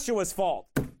is Joshua's fault.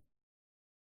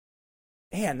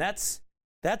 Man, that's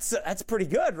pretty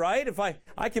good, right? If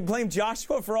I can blame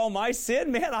Joshua for all my sin,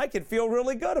 man, I can feel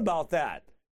really good about that,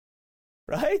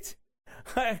 right?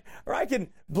 Or I can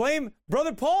blame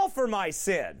Brother Paul for my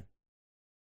sin,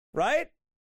 right?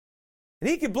 And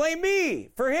he can blame me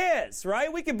for his,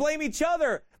 right? We can blame each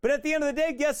other, but at the end of the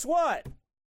day, guess what?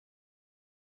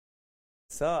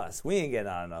 It's us. We ain't getting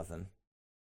out of nothing.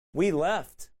 We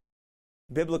left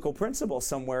biblical principle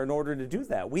somewhere in order to do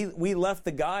that. We left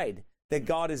the guide that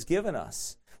God has given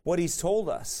us, what He's told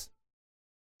us.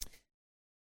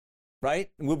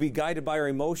 Right? And we'll be guided by our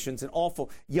emotions and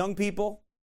awful. Young people,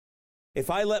 If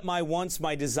I let my wants,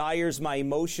 my desires, my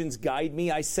emotions guide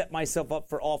me, I set myself up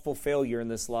for awful failure in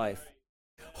this life.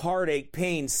 Heartache,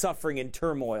 pain, suffering, and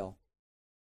turmoil.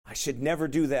 I should never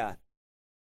do that.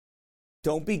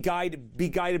 Don't be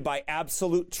guided by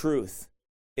absolute truth.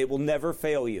 It will never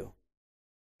fail you.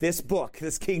 This book,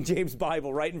 this King James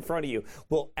Bible right in front of you,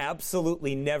 will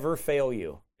absolutely never fail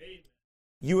you.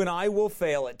 You and I will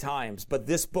fail at times, but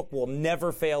this book will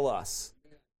never fail us.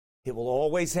 It will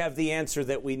always have the answer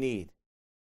that we need.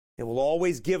 It will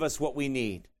always give us what we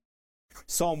need.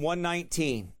 Psalm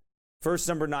 119, verse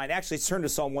number 9. Actually, let's turn to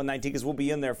Psalm 119 because we'll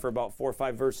be in there for about 4 or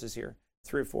 5 verses here.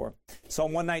 3 or 4.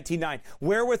 Psalm 119:9.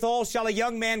 Wherewithal shall a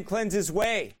young man cleanse his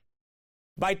way?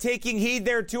 By taking heed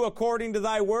thereto according to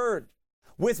thy word.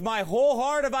 With my whole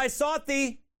heart have I sought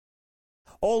thee.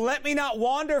 Oh, let me not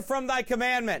wander from thy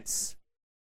commandments.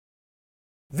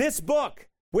 This book,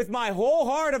 with my whole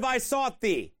heart have I sought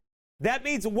thee. That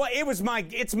means what?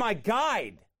 It's my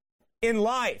guide in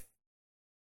life.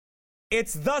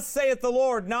 It's thus saith the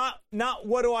Lord, not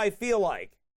what do I feel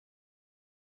like.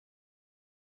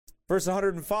 Verse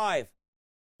 105.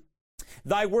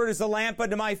 Thy word is a lamp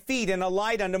unto my feet and a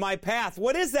light unto my path.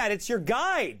 What is that? It's your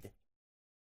guide.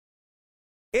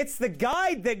 It's the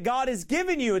guide that God has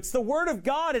given you. It's the word of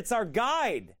God. It's our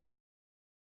guide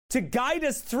to guide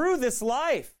us through this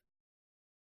life.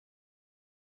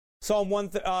 Psalm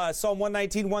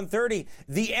 119, 130.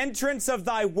 The entrance of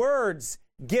thy words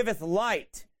giveth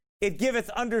light. It giveth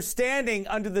understanding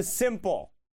unto the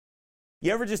simple.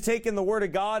 You ever just taken the word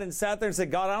of God and sat there and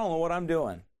said, God, I don't know what I'm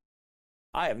doing.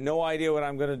 I have no idea what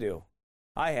I'm going to do.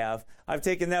 I have. I've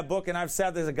taken that book and I've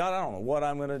sat there and said, God, I don't know what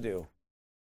I'm going to do.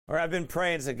 Or I've been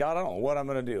praying and said, God, I don't know what I'm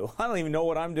going to do. I don't even know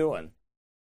what I'm doing.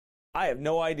 I have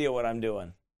no idea what I'm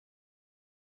doing.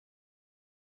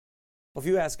 Well, if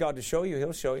you ask God to show you,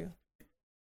 He'll show you.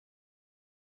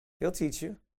 He'll teach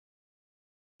you.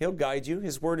 He'll guide you.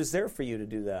 His word is there for you to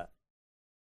do that.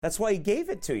 That's why He gave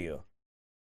it to you.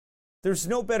 There's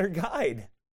no better guide.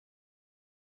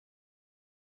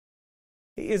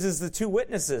 He is the two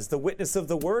witnesses, the witness of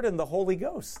the Word and the Holy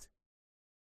Ghost.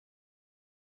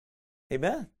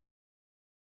 Amen.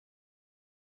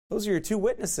 Those are your two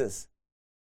witnesses.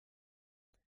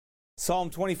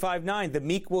 Psalm 25:9, the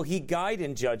meek will He guide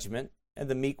in judgment, and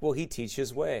the meek will He teach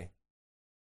His way.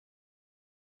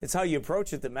 It's how you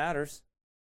approach it that matters.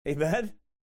 Amen.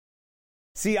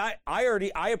 See, I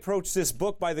approached this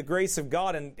book by the grace of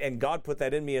God, and God put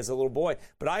that in me as a little boy,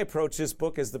 but I approach this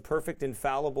book as the perfect,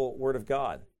 infallible Word of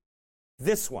God.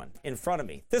 This one in front of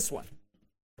me. This one.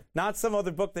 Not some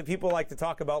other book that people like to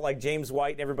talk about like James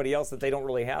White and everybody else that they don't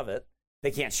really have it.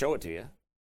 They can't show it to you.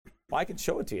 Well, I can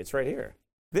show it to you. It's right here.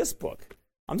 This book.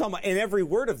 I'm talking about in every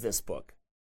word of this book.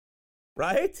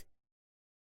 Right?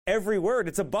 Every word.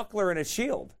 It's a buckler and a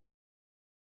shield.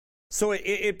 So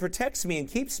it protects me and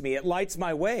keeps me. It lights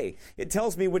my way. It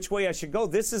tells me which way I should go.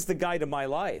 This is the guide of my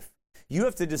life. You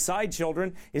have to decide,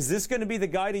 children, is this going to be the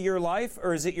guide of your life,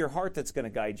 or is it your heart that's going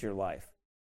to guide your life?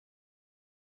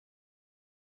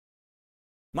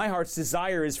 My heart's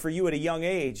desire is for you at a young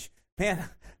age. Man,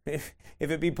 if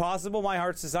it be possible, my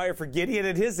heart's desire for Gideon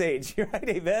at his age, right,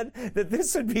 amen? That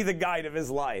this would be the guide of his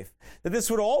life. That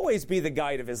this would always be the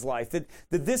guide of his life. That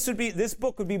this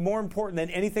book would be more important than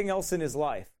anything else in his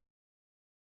life.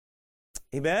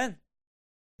 Amen?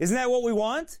 Isn't that what we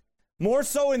want? More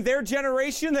so in their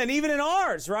generation than even in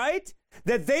ours, right?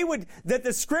 That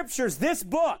the scriptures, this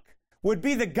book, would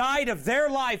be the guide of their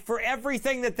life for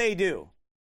everything that they do.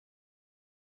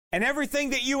 And everything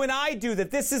that you and I do,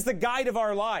 that this is the guide of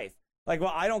our life. Like,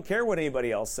 well, I don't care what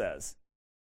anybody else says.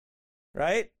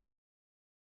 Right?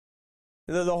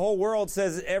 The whole world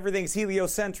says everything's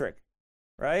heliocentric.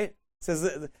 Right?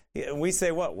 Says we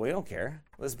say what? We don't care.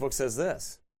 This book says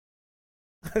this.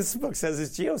 This book says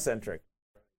it's geocentric.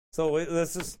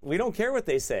 So we don't care what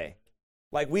they say.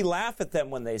 Like, we laugh at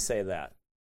them when they say that.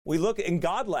 We look, and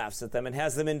God laughs at them and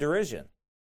has them in derision.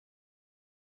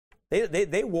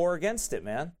 They war against it,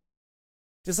 man.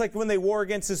 Just like when they war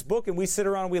against this book and we sit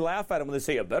around and we laugh at them when they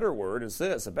say a better word is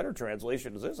this, a better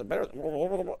translation is this, a better...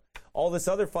 all this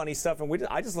other funny stuff. And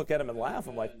I just look at them and laugh.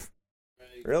 I'm like,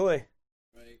 really?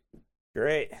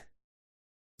 Great.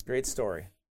 Great story.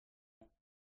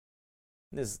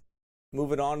 Is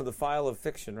moving on to the file of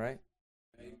fiction, right?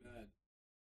 Amen.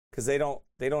 Because they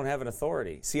don't have an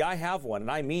authority. See, I have one, and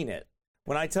I mean it.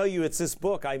 When I tell you it's this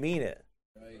book, I mean it.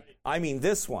 Right. I mean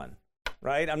this one,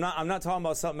 right? I'm not talking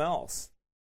about something else.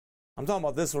 I'm talking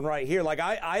about this one right here. Like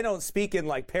I don't speak in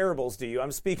like parables to you.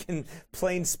 I'm speaking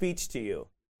plain speech to you,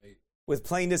 right. With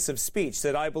plainness of speech.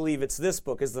 That I believe it's this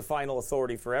book is the final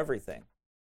authority for everything,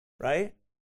 right?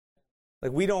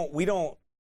 Like we don't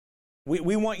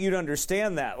We want you to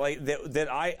understand that. Like that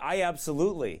I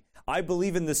absolutely, I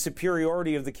believe in the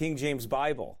superiority of the King James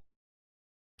Bible.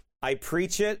 I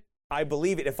preach it. I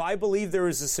believe it. If I believe there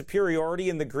is a superiority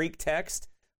in the Greek text,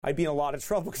 I'd be in a lot of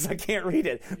trouble because I can't read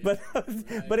it.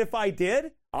 But if I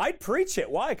did, I'd preach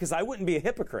it. Why? Because I wouldn't be a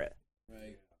hypocrite.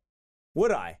 Right.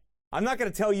 Would I? I'm not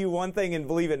going to tell you one thing and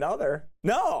believe another.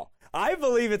 No, I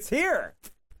believe it's here.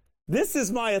 This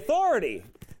is my authority.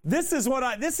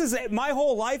 My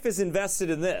whole life is invested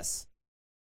in this.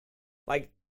 Like,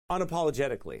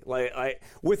 unapologetically.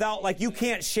 Like, you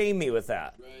can't shame me with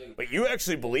that. Right. But you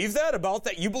actually believe that about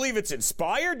that? You believe it's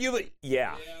inspired? Yeah.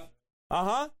 Yeah.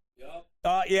 Uh-huh. Yep.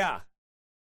 Yeah.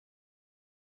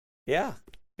 Yeah.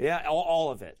 Yeah,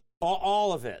 all of it.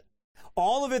 All of it.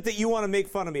 All of it that you want to make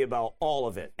fun of me about, all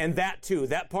of it. And that too.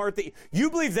 That part that you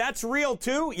believe that's real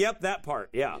too? Yep, that part.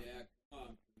 Yeah. Yeah. Come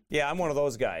on. Yeah, I'm one of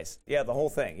those guys. Yeah, the whole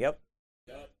thing. Yep.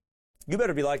 Yep. You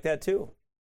better be like that too.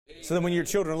 So then when your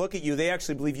children look at you, they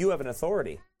actually believe you have an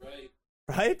authority. Right.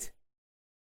 Right?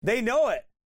 They know it.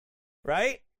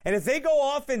 Right? And if they go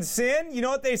off in sin, you know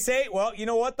what they say? Well, you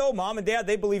know what though? Mom and Dad,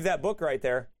 they believe that book right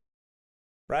there.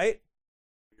 Right?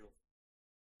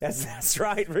 That's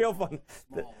right. Real fun.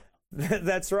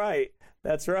 That's right.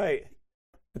 That's right.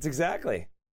 That's exactly.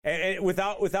 And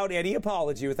without any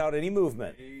apology, without any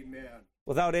movement. Amen.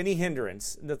 Without any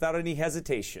hindrance, without any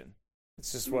hesitation.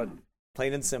 It's just what,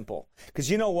 plain and simple.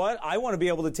 Because you know what? I want to be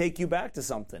able to take you back to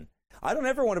something. I don't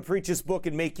ever want to preach this book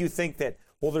and make you think that,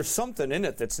 well, there's something in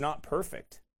it that's not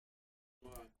perfect.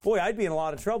 Boy, I'd be in a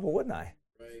lot of trouble, wouldn't I?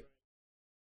 Right.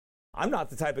 I'm not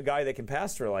the type of guy that can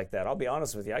pastor like that. I'll be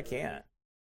honest with you. I can't.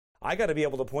 I got to be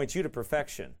able to point you to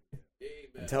perfection. Amen.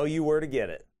 And tell you where to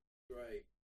get it. Right.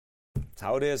 That's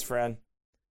how it is, friend.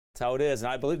 That's how it is.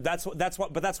 And I believe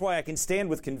that's why I can stand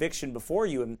with conviction before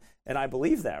you, and I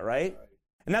believe that, right?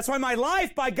 And that's why my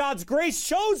life, by God's grace,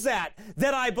 shows that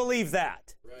I believe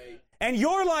that. Right. And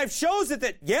your life shows it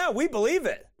that, yeah, we believe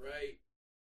it. Right.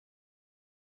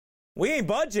 We ain't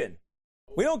budging.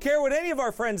 We don't care what any of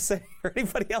our friends say or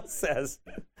anybody else says.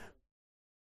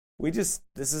 This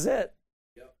is it.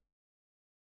 Yep.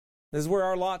 This is where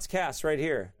our lot's cast, right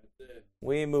here. That's it.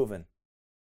 We ain't moving.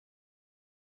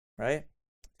 Right?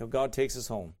 Till God takes us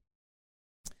home.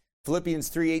 Philippians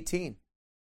 3:18.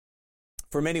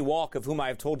 For many walk, of whom I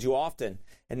have told you often,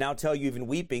 and now tell you even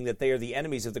weeping, that they are the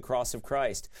enemies of the cross of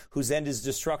Christ, whose end is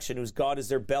destruction, whose God is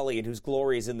their belly, and whose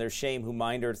glory is in their shame, who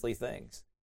mind earthly things.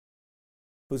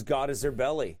 Whose God is their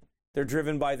belly. They're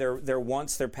driven by their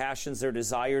wants, their passions, their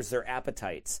desires, their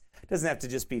appetites. It doesn't have to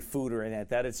just be food or anything like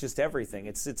that. It's just everything.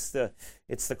 It's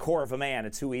the core of a man.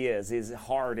 It's who he is. His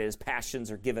heart, his passions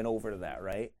are given over to that,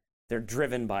 right? They're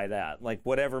driven by that. Like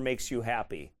whatever makes you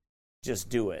happy, just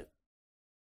do it.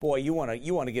 Boy, you want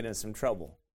to get in some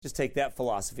trouble. Just take that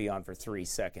philosophy on for 3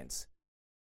 seconds.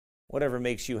 Whatever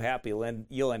makes you happy,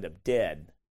 you'll end up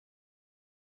dead.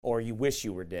 Or you wish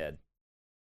you were dead.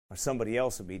 Or somebody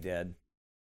else will be dead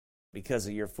because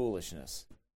of your foolishness.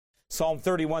 Psalm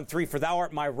 31:3, for thou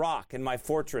art my rock and my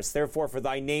fortress. Therefore, for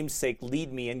thy name's sake,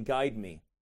 lead me and guide me.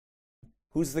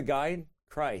 Who's the guide?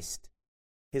 Christ.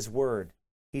 His word.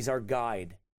 He's our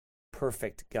guide.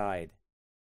 Perfect guide.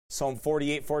 Psalm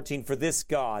 48:14, for this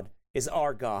God is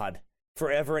our God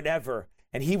forever and ever,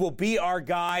 and he will be our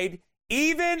guide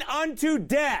even unto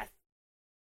death.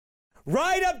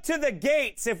 Right up to the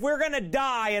gates, if we're going to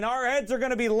die and our heads are going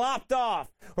to be lopped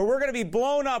off, or we're going to be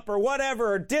blown up or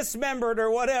whatever, or dismembered or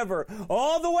whatever,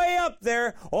 all the way up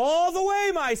there, all the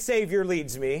way my Savior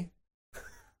leads me.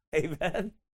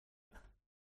 Amen.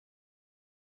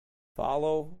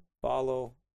 Follow,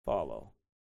 follow, follow.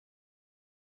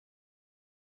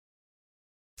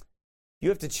 You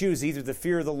have to choose either the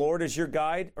fear of the Lord as your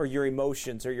guide or your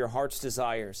emotions or your heart's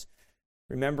desires.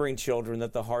 Remembering, children,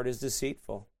 that the heart is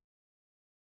deceitful.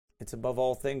 It's above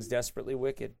all things desperately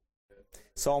wicked.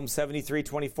 Psalm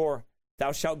 73:24,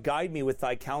 thou shalt guide me with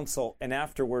thy counsel, and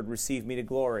afterward receive me to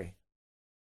glory.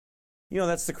 You know,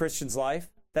 that's the Christian's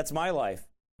life. That's my life.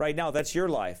 Right now, that's your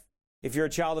life. If you're a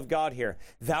child of God here,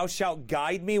 thou shalt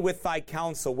guide me with thy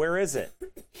counsel. Where is it?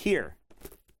 Here.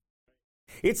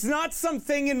 It's not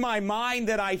something in my mind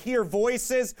that I hear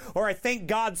voices or I think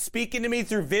God's speaking to me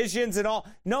through visions and all.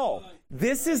 No,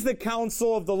 this is the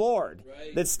counsel of the Lord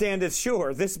that standeth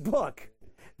sure. This book,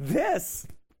 this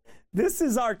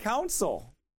is our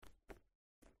counsel.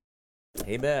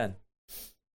 Amen.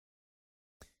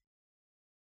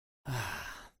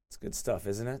 It's good stuff,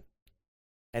 isn't it?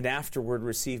 And afterward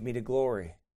receive me to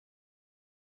glory.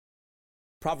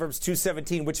 Proverbs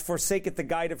 2:17, which forsaketh the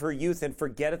guide of her youth and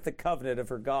forgetteth the covenant of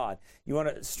her God. You want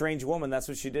a strange woman, that's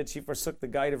what she did. She forsook the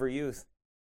guide of her youth.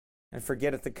 and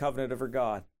forgetteth the covenant of her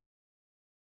God.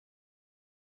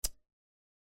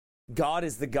 God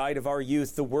is the guide of our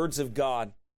youth. The words of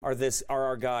God are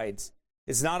our guides.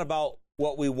 It's not about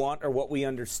what we want or what we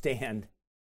understand.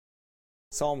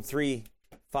 Psalm 3,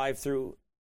 5 through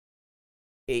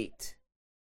 8.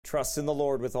 Trust in the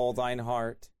Lord with all thine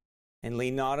heart, and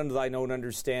lean not unto thine own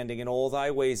understanding. In all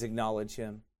thy ways acknowledge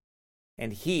him,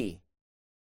 and he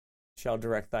shall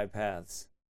direct thy paths.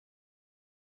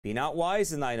 Be not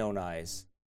wise in thine own eyes.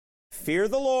 Fear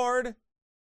the Lord,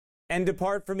 and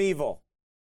depart from evil.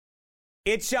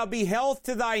 It shall be health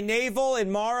to thy navel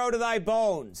and marrow to thy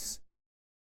bones.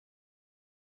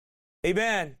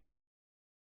 Amen.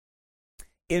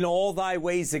 In all thy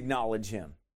ways acknowledge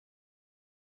him.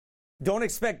 Don't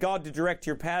expect God to direct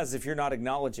your paths if you're not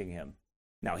acknowledging him.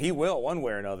 Now, he will one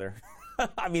way or another.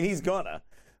 I mean, he's gonna.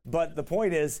 But the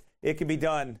point is, it can be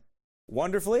done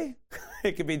wonderfully.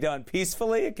 It can be done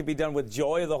peacefully. It can be done with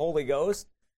joy of the Holy Ghost.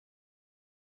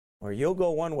 Or you'll go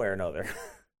one way or another.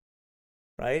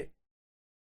 Right?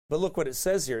 But look what it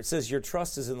says here. It says your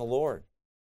trust is in the Lord.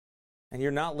 And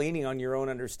you're not leaning on your own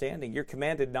understanding. You're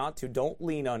commanded not to. Don't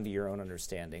lean onto your own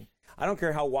understanding. I don't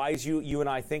care how wise you and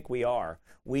I think we are.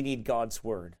 We need God's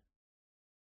word.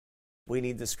 We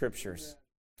need the scriptures.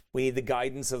 We need the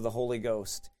guidance of the Holy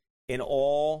Ghost. In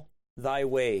all thy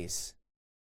ways,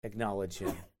 acknowledge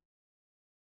him.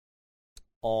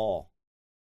 All.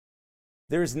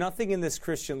 There is nothing in this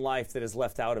Christian life that is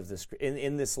left out of this,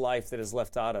 in this life that is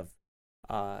left out of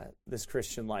this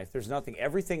Christian life. There's nothing.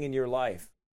 Everything in your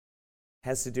life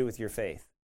has to do with your faith.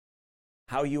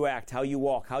 How you act, how you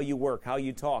walk, how you work, how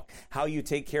you talk, how you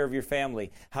take care of your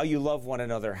family, how you love one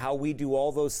another, how we do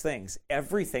all those things.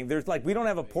 Everything. We don't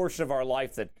have a portion of our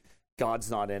life that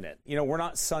God's not in it. You know, we're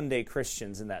not Sunday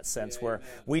Christians in that sense, where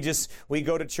we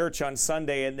go to church on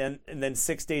Sunday and then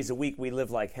 6 days a week we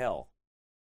live like hell.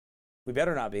 We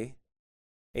better not be.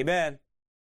 Amen.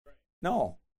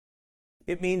 No.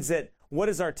 It means that, what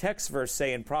does our text verse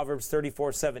say in Proverbs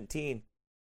 33:17?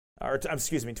 Or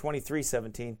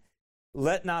 23:17.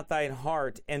 Let not thine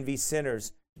heart envy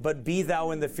sinners, but be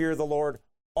thou in the fear of the Lord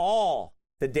all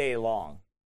the day long.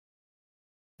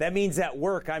 That means at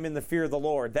work, I'm in the fear of the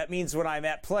Lord. That means when I'm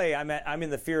at play, I'm in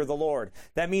the fear of the Lord.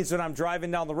 That means when I'm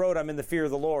driving down the road, I'm in the fear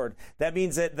of the Lord. That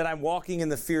means that I'm walking in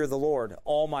the fear of the Lord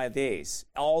all my days,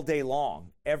 all day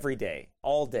long, every day,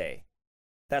 all day.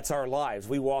 That's our lives.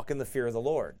 We walk in the fear of the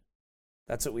Lord.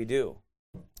 That's what we do.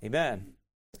 Amen.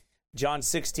 John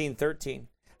 16:13.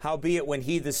 Howbeit, when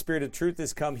he, the Spirit of truth,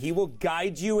 is come, he will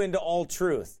guide you into all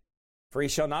truth. For he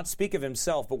shall not speak of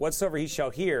himself, but whatsoever he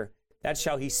shall hear, that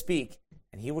shall he speak,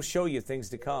 and he will show you things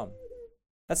to come.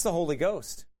 That's the Holy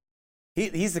Ghost.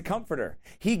 He's the comforter.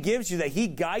 He gives you that. He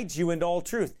guides you into all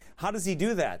truth. How does he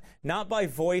do that? Not by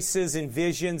voices and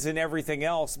visions and everything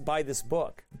else, by this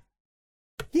book.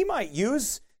 He might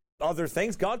use other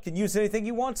things. God can use anything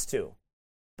he wants to.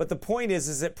 But the point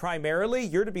is that primarily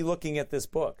you're to be looking at this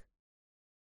book.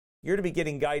 You're to be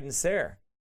getting guidance there.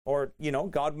 Or,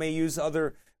 God may use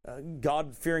other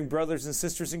God-fearing brothers and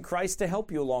sisters in Christ to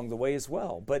help you along the way as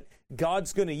well. But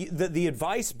God's going to, the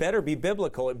advice better be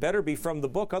biblical. It better be from the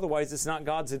book. Otherwise, it's not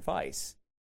God's advice.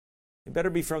 It better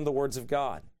be from the words of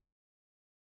God.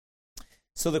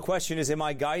 So the question is, am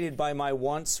I guided by my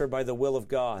wants or by the will of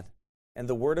God? And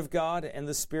the Word of God and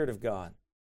the Spirit of God.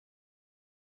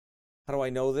 How do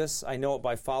I know this? I know it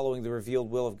by following the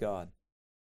revealed will of God,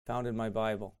 found in my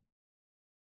Bible.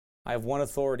 I have one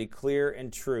authority, clear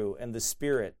and true, and the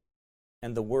Spirit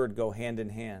and the Word go hand in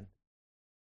hand.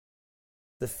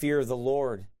 The fear of the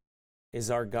Lord is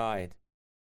our guide.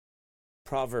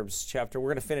 Proverbs chapter, we're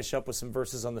going to finish up with some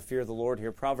verses on the fear of the Lord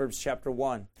here. Proverbs chapter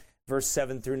 1, verse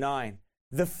 7 through 9.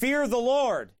 The fear of the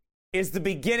Lord is the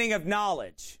beginning of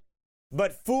knowledge,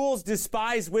 but fools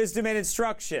despise wisdom and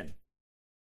instruction.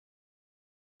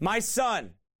 My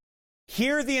son,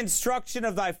 hear the instruction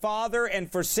of thy father,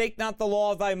 and forsake not the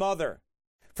law of thy mother.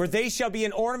 For they shall be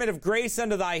an ornament of grace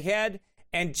unto thy head,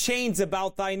 and chains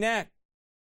about thy neck.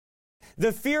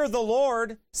 The fear of the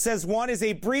Lord, says one, is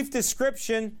a brief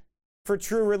description for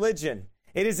true religion.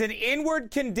 It is an inward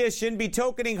condition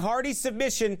betokening hearty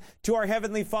submission to our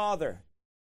Heavenly Father.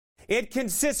 It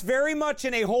consists very much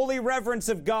in a holy reverence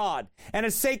of God and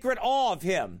a sacred awe of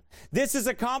Him. This is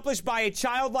accomplished by a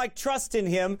childlike trust in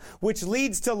Him, which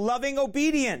leads to loving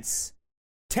obedience,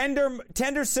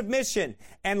 tender submission,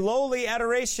 and lowly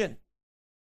adoration.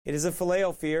 It is a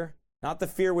phileo fear, not the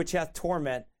fear which hath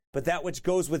torment, but that which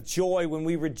goes with joy when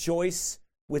we rejoice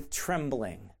with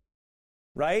trembling.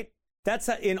 Right? That's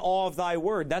in awe of thy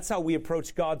word. That's how we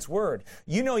approach God's word.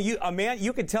 You know, you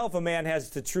can tell if a man has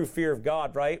the true fear of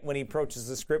God, right? When he approaches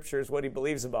the scriptures, what he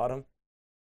believes about them,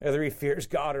 whether he fears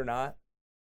God or not.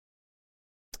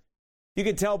 You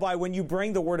can tell by when you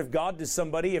bring the word of God to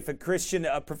somebody, if a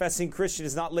professing Christian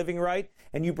is not living right,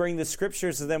 and you bring the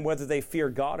scriptures to them, whether they fear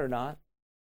God or not.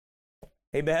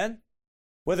 Amen?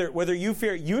 Whether you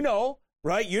fear, you know,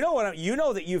 right? You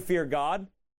know that you fear God.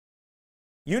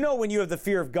 You know when you have the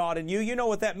fear of God in you. You know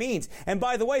what that means. And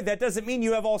by the way, that doesn't mean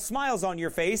you have all smiles on your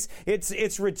face. It's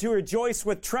to rejoice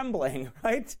with trembling,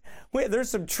 right? There's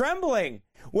some trembling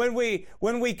when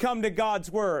we come to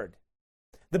God's word.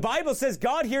 The Bible says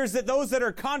God hears that those that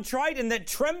are contrite and that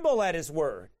tremble at his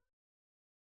word.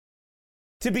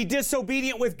 To be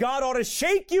disobedient with God ought to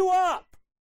shake you up.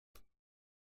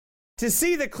 To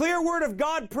see the clear word of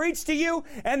God preached to you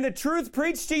and the truth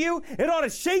preached to you, it ought to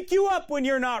shake you up when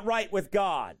you're not right with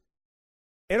God.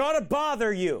 It ought to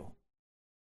bother you.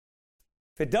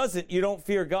 If it doesn't, you don't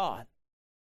fear God.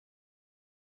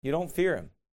 You don't fear him.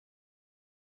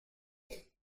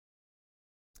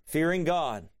 Fearing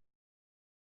God.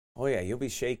 Oh yeah, you'll be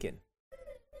shaken.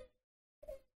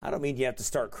 I don't mean you have to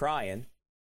start crying,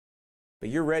 but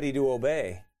you're ready to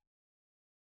obey.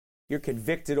 You're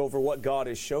convicted over what God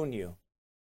has shown you,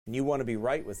 and you want to be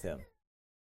right with him.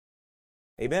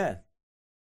 Amen.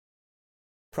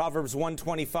 Proverbs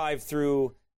 1:25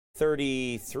 through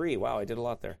 33. Wow, I did a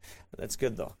lot there. That's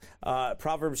good, though.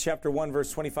 Proverbs chapter 1,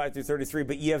 verse 25 through 33.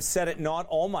 But ye have set at naught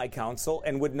all my counsel,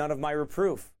 and would none of my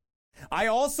reproof. I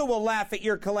also will laugh at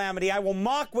your calamity. I will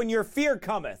mock when your fear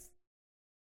cometh.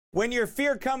 When your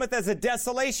fear cometh as a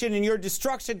desolation, and your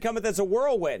destruction cometh as a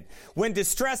whirlwind, when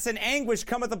distress and anguish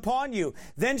cometh upon you,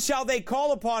 then shall they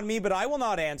call upon me, but I will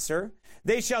not answer.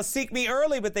 They shall seek me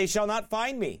early, but they shall not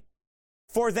find me.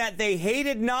 For that they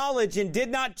hated knowledge and did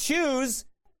not choose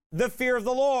the fear of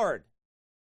the Lord.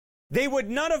 They would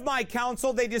none of my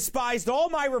counsel, they despised all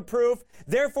my reproof.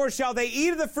 Therefore shall they eat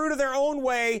of the fruit of their own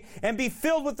way, and be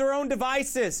filled with their own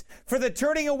devices. For the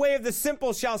turning away of the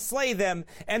simple shall slay them,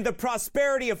 and the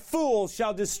prosperity of fools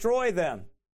shall destroy them.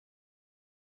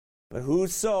 But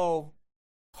whoso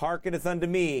hearkeneth unto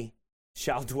me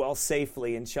shall dwell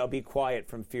safely, and shall be quiet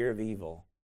from fear of evil.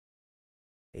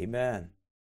 Amen.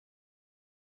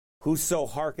 Whoso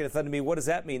hearkeneth unto me, what does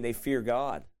that mean? They fear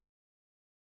God.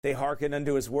 They hearken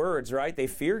unto his words, right? They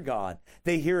fear God.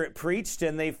 They hear it preached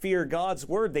and they fear God's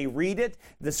word. They read it,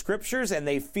 the scriptures, and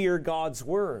they fear God's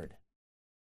word.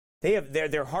 They have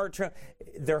their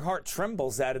heart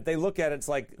trembles at it. They look at it, it's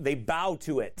like they bow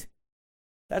to it.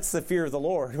 That's the fear of the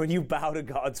Lord, when you bow to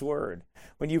God's word,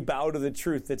 when you bow to the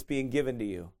truth that's being given to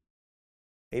you.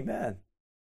 Amen.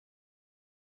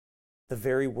 The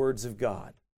very words of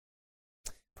God.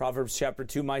 Proverbs chapter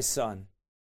 2, my son,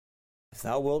 if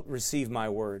thou wilt receive my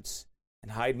words,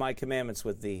 and hide my commandments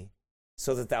with thee,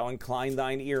 so that thou incline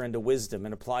thine ear unto wisdom,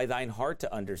 and apply thine heart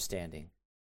to understanding.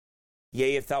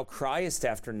 Yea, if thou criest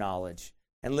after knowledge,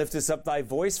 and liftest up thy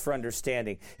voice for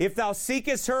understanding, if thou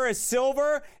seekest her as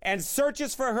silver, and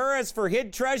searchest for her as for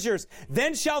hid treasures,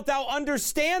 then shalt thou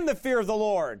understand the fear of the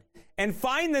Lord, and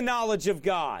find the knowledge of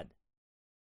God.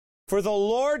 For the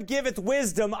Lord giveth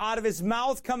wisdom, out of his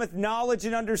mouth cometh knowledge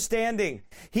and understanding.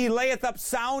 He layeth up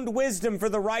sound wisdom for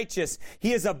the righteous.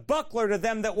 He is a buckler to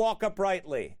them that walk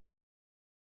uprightly.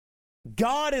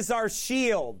 God is our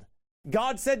shield.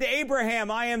 God said to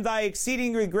Abraham, I am thy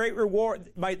exceeding great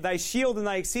reward, thy shield and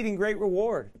thy exceeding great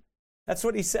reward. That's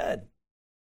what he said.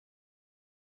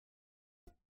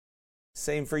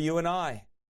 Same for you and I.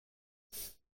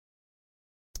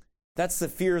 That's the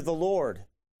fear of the Lord.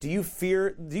 Do you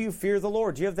fear the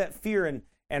Lord? Do you have that fear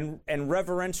and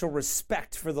reverential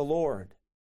respect for the Lord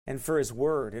and for his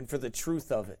word and for the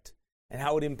truth of it and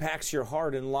how it impacts your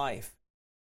heart and life?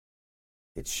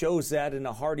 It shows that in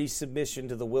a hearty submission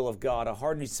to the will of God, a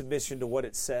hearty submission to what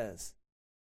it says.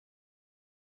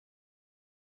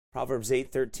 Proverbs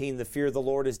 8:13, the fear of the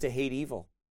Lord is to hate evil,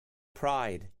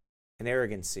 pride and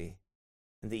arrogancy,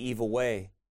 and the evil way,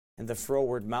 and the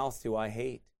froward mouth do I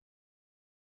hate.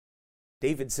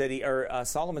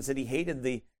 Solomon said he hated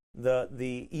the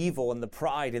evil and the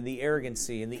pride and the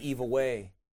arrogancy and the evil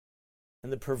way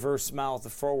and the perverse mouth, the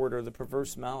froward or the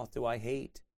perverse mouth do I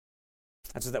hate.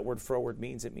 That's what that word froward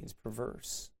means. It means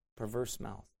perverse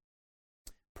mouth.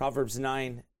 Proverbs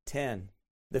 9:10,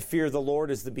 the fear of the Lord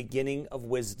is the beginning of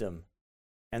wisdom,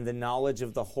 and the knowledge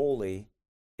of the holy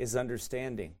is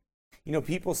understanding. You know,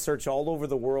 people search all over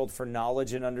the world for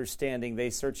knowledge and understanding. They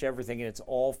search everything, and it's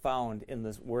all found in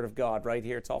the Word of God right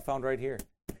here. It's all found right here.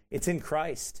 It's in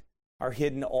Christ, are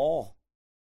hidden all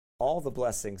the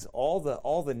blessings, all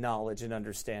the knowledge and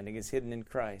understanding is hidden in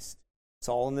Christ. It's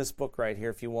all in this book right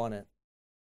here if you want it.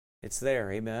 It's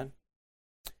there, amen?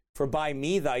 For by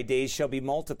me thy days shall be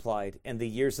multiplied, and the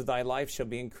years of thy life shall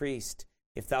be increased.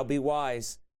 If thou be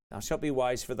wise, thou shalt be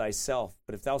wise for thyself.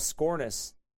 But if thou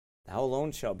scornest, thou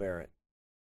alone shalt bear it.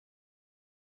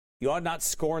 You ought not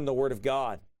scorn the word of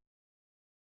God.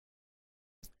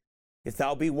 If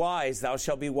thou be wise, thou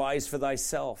shalt be wise for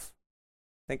thyself.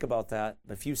 Think about that.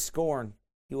 But if you scorn,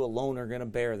 you alone are going to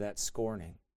bear that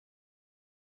scorning.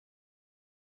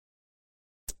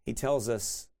 He tells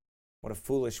us what a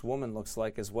foolish woman looks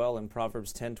like as well in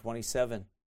Proverbs 10:27.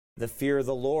 The fear of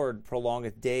the Lord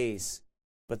prolongeth days,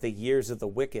 but the years of the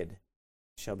wicked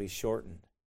shall be shortened.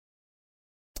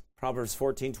 Proverbs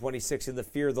 14:26, in the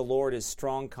fear of the Lord is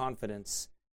strong confidence,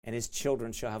 and his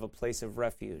children shall have a place of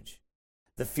refuge.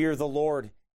 The fear of the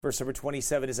Lord, verse number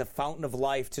 27, is a fountain of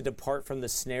life to depart from the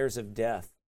snares of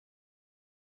death.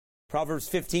 Proverbs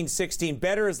 15:16,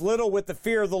 better is little with the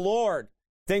fear of the Lord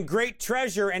than great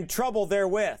treasure and trouble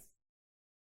therewith.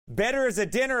 Better is a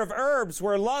dinner of herbs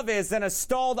where love is than a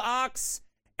stalled ox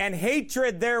and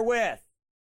hatred therewith.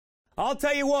 I'll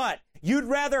tell you what, you'd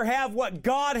rather have what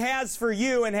God has for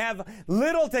you and have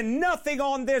little to nothing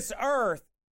on this earth,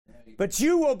 but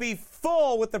you will be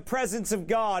full with the presence of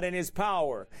God and his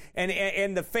power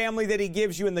and the family that he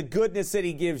gives you and the goodness that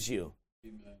he gives you.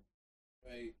 Amen.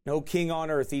 Right. No king on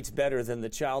earth eats better than the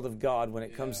child of God when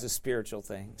it comes to spiritual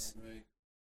things. Right.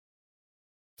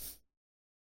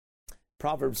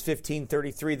 Proverbs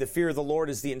 15:33, the fear of the Lord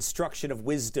is the instruction of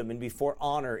wisdom, and before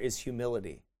honor is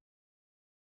humility.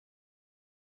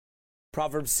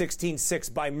 Proverbs 16:6,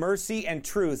 by mercy and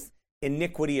truth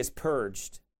iniquity is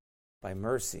purged. By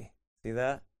mercy. See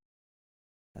that?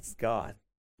 That's God.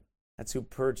 That's who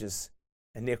purges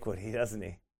iniquity, doesn't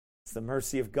he? It's the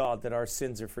mercy of God that our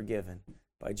sins are forgiven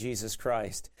by Jesus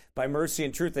Christ. By mercy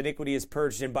and truth iniquity is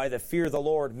purged, and by the fear of the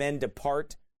Lord men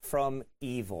depart from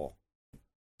evil.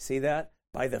 See that?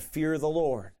 By the fear of the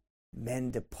Lord,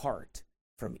 men depart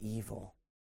from evil.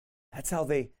 That's how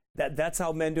that's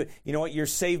how men do it. You know what? You're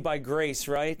saved by grace,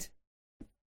 right?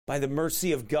 By the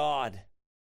mercy of God.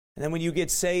 And then when you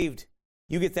get saved,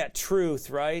 you get that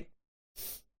truth, right?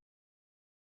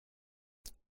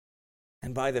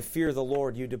 And by the fear of the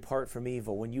Lord, you depart from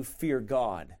evil. When you fear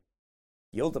God,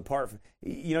 you'll depart from...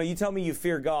 you tell me you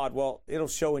fear God, well, it'll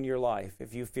show in your life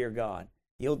if you fear God.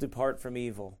 You'll depart from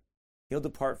evil. You'll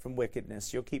depart from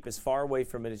wickedness. You'll keep as far away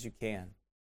from it as you can.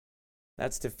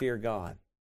 That's to fear God.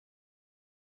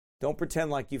 Don't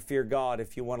pretend like you fear God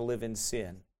if you want to live in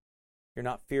sin. You're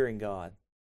not fearing God.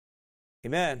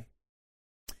 Amen.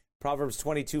 Proverbs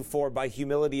 22:4, by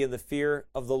humility and the fear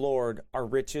of the Lord are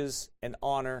riches and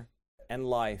honor and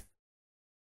life.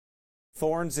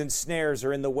 Thorns and snares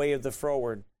are in the way of the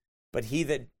froward, but he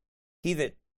that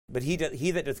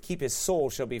doth keep his soul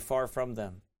shall be far from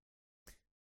them.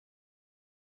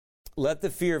 Let the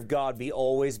fear of God be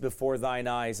always before thine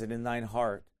eyes and in thine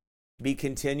heart. Be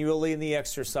continually in the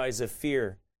exercise of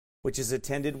fear, which is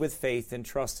attended with faith and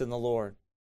trust in the Lord,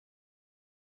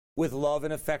 with love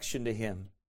and affection to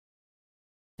him,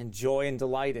 and joy and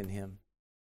delight in him.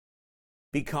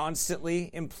 Be constantly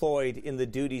employed in the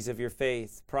duties of your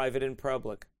faith, private and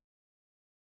public,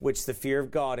 which the fear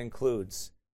of God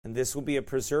includes. And this will be a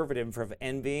preservative from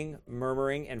envying,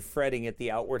 murmuring, and fretting at the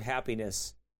outward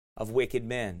happiness of wicked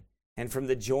men, and from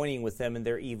the joining with them in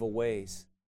their evil ways.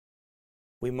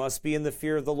 We must be in the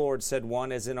fear of the Lord, said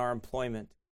one, as in our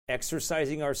employment,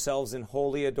 exercising ourselves in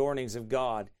holy adornings of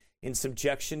God, in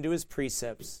subjection to his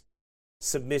precepts,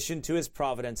 submission to his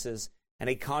providences, and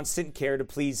a constant care to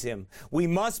please him. We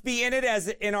must be in it as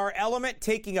in our element,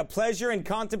 taking a pleasure in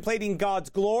contemplating God's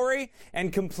glory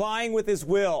and complying with his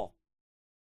will.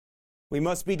 We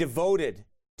must be devoted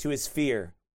to his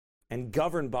fear and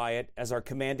governed by it as our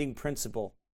commanding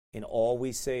principle in all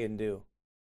we say and do.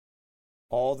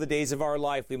 All the days of our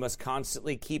life, we must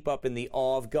constantly keep up in the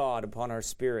awe of God upon our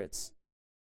spirits.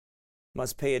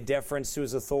 Must pay a deference to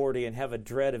his authority and have a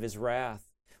dread of his wrath.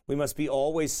 We must be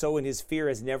always so in his fear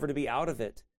as never to be out of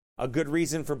it. A good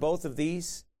reason for both of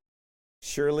these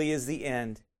surely is the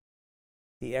end,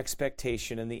 the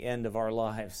expectation and the end of our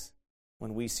lives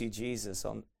when we see Jesus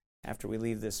after we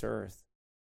leave this earth.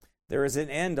 There is an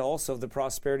end also of the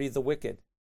prosperity of the wicked.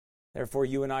 Therefore,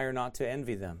 you and I are not to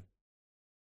envy them.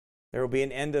 There will be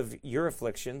an end of your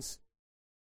afflictions.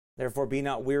 Therefore, be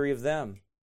not weary of them.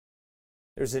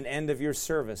 There's an end of your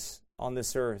service on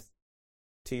this earth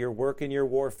to your work and your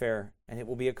warfare, and it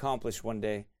will be accomplished one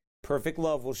day. Perfect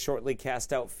love will shortly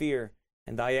cast out fear,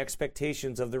 and thy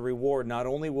expectations of the reward not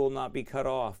only will not be cut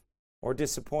off or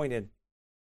disappointed,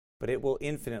 but it will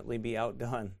infinitely be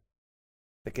outdone.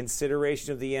 The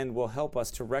consideration of the end will help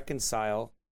us to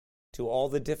reconcile to all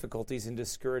the difficulties and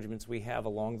discouragements we have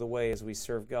along the way as we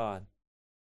serve God.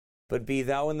 But be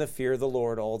thou in the fear of the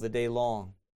Lord all the day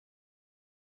long.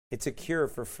 It's a cure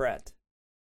for fret.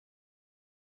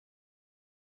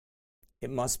 It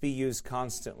must be used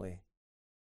constantly.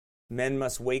 Men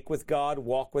must wake with God,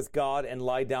 walk with God, and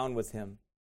lie down with Him,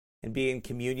 and be in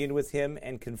communion with Him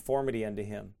and conformity unto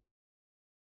Him.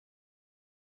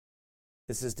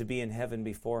 This is to be in heaven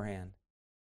beforehand.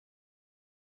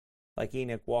 Like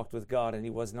Enoch walked with God, and he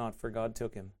was not, for God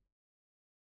took him.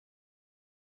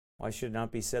 Why should it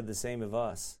not be said the same of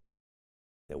us,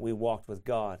 that we walked with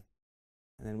God,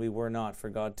 and then we were not, for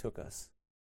God took us?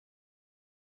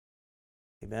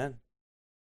 Amen?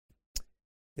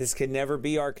 This can never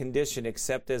be our condition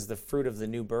except as the fruit of the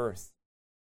new birth.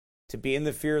 To be in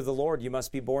the fear of the Lord, you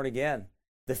must be born again.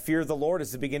 The fear of the Lord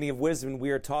is the beginning of wisdom, and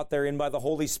we are taught therein by the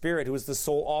Holy Spirit, who is the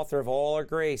sole author of all our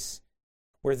grace.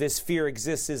 Where this fear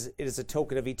exists, it is a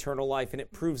token of eternal life, and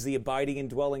it proves the abiding and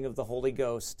dwelling of the Holy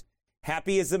Ghost.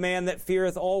 Happy is the man that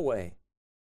feareth always.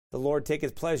 The Lord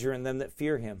taketh pleasure in them that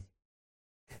fear Him.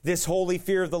 This holy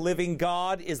fear of the living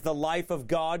God is the life of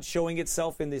God showing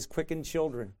itself in His quickened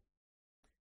children.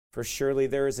 For surely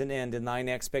there is an end, and thine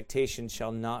expectation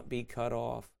shall not be cut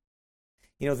off.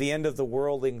 You know, the end of the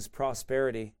worldling's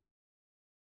prosperity.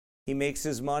 He makes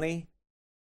his money,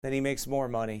 then he makes more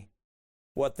money.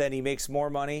 What then? He makes more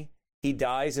money, he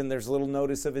dies, and there's little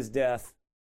notice of his death.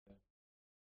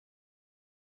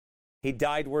 He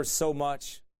died worth so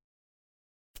much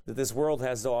that this world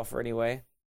has to offer anyway.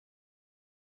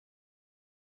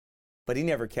 But he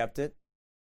never kept it.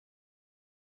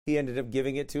 He ended up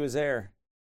giving it to his heir.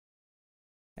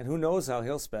 And who knows how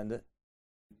he'll spend it?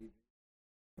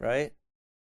 Right?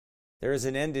 There is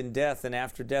an end in death, and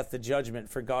after death the judgment.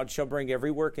 For God shall bring every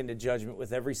work into judgment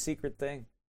with every secret thing.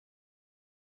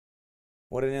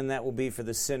 What an end that will be for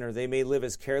the sinner. They may live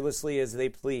as carelessly as they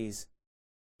please,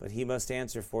 but he must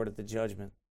answer for it at the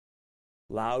judgment.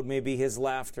 Loud may be his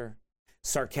laughter.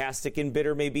 Sarcastic and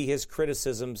bitter may be his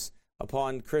criticisms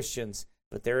upon Christians,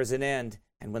 but there is an end,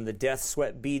 and when the death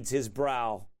sweat beads his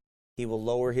brow, he will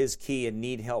lower his key and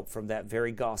need help from that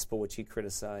very gospel which he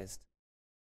criticized.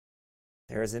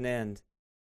 There is an end.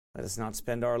 Let us not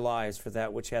spend our lives for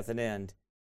that which hath an end.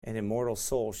 An immortal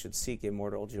soul should seek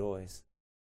immortal joys.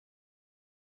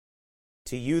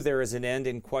 To you there is an end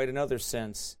in quite another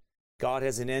sense. God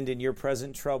has an end in your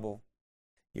present trouble.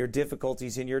 Your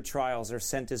difficulties and your trials are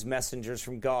sent as messengers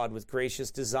from God with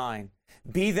gracious design.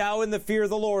 Be thou in the fear of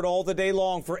the Lord all the day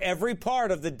long, for every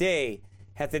part of the day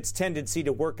hath its tendency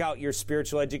to work out your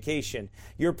spiritual education,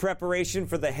 your preparation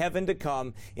for the heaven to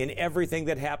come. In everything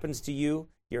that happens to you,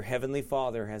 your heavenly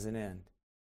Father has an end.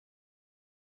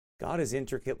 God has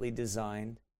intricately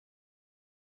designed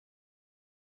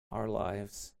our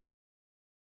lives.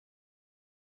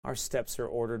 Our steps are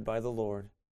ordered by the Lord.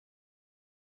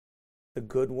 The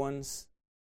good ones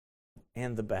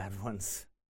and the bad ones.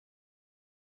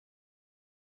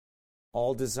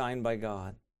 All designed by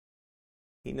God.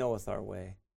 He knoweth our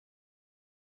way.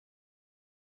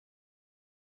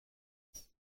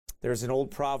 There's an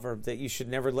old proverb that you should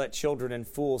never let children and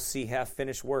fools see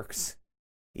half-finished works.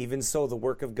 Even so, the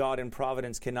work of God in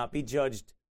providence cannot be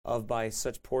judged of by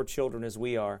such poor children as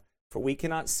we are, for we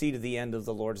cannot see to the end of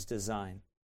the Lord's design.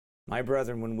 My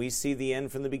brethren, when we see the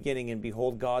end from the beginning and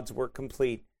behold God's work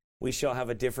complete, we shall have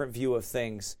a different view of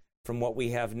things from what we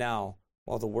have now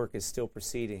while the work is still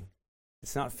proceeding.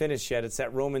 It's not finished yet. It's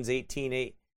that Romans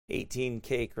 18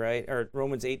 cake, right? Or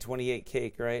Romans 8:28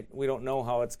 cake, right? We don't know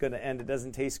how it's going to end. It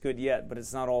doesn't taste good yet, but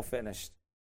it's not all finished.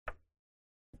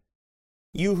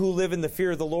 You who live in the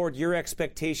fear of the Lord, your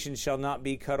expectation shall not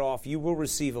be cut off. You will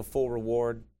receive a full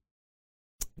reward,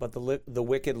 but the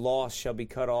wicked lost shall be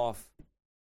cut off.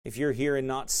 If you're here and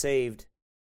not saved,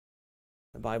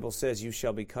 the Bible says you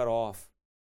shall be cut off.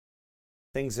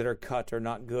 Things that are cut are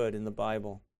not good in the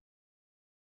Bible.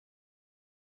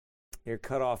 You're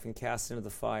cut off and cast into the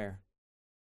fire.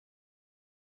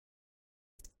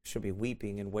 There shall be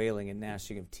weeping and wailing and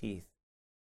gnashing of teeth.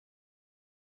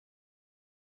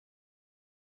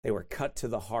 They were cut to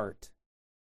the heart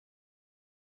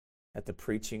at the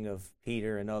preaching of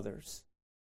Peter and others,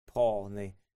 Paul,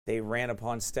 and they ran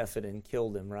upon Stephen and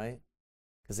killed him, right?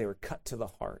 Because they were cut to the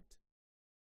heart.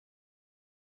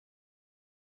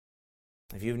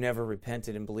 If you've never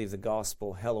repented and believed the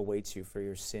gospel, hell awaits you for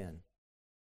your sin.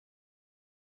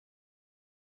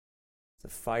 It's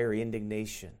a fiery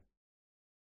indignation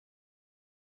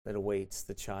that awaits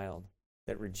the child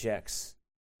that rejects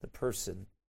the person,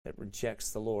 that rejects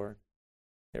the Lord,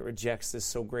 that rejects this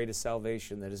so great a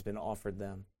salvation that has been offered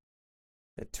them,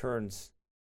 that turns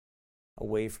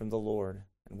away from the Lord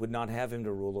and would not have him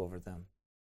to rule over them.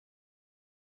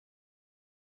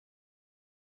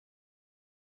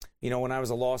 You know, when I was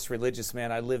a lost religious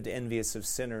man, I lived envious of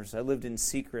sinners. I lived in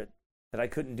secret, that I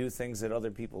couldn't do things that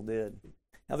other people did.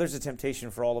 Now, there's a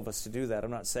temptation for all of us to do that. I'm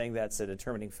not saying that's a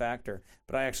determining factor,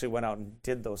 but I actually went out and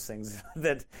did those things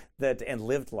and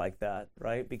lived like that,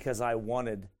 right? Because I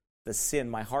wanted the sin.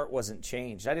 My heart wasn't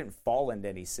changed. I didn't fall into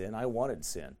any sin. I wanted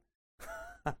sin.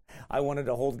 I wanted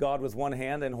to hold God with one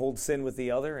hand and hold sin with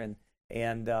the other,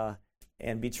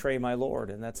 and betray my Lord.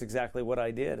 And that's exactly what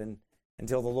I did. And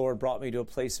until the Lord brought me to a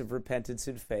place of repentance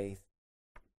and faith,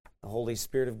 the Holy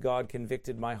Spirit of God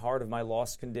convicted my heart of my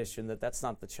lost condition, that's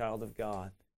not the child of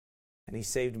God. And He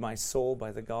saved my soul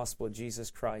by the gospel of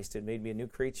Jesus Christ and made me a new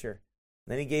creature.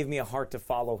 And then He gave me a heart to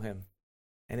follow Him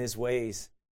and His ways,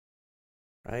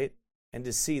 right? And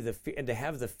to see and to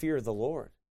have the fear of the Lord.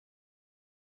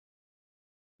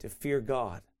 To fear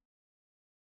God.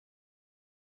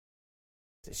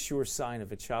 It's a sure sign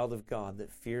of a child of God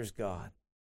that fears God.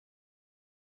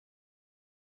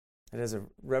 It has a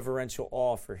reverential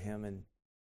awe for Him and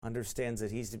understands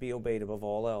that He's to be obeyed above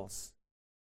all else.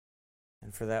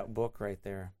 And for that book right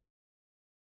there.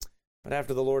 But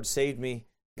after the Lord saved me,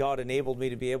 God enabled me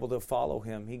to be able to follow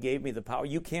Him. He gave me the power.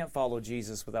 You can't follow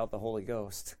Jesus without the Holy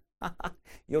Ghost.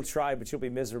 You'll try, but you'll be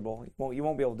miserable. You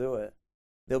won't be able to do it.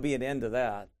 There'll be an end to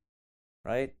that,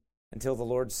 right? Until the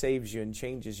Lord saves you and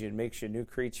changes you and makes you a new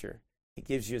creature. He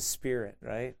gives you a spirit,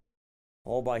 right?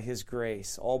 All by His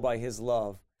grace, all by His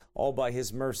love, all by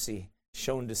His mercy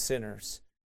shown to sinners,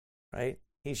 right?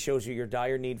 He shows you your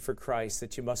dire need for Christ,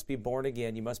 that you must be born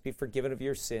again, you must be forgiven of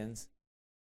your sins.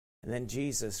 And then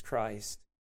Jesus Christ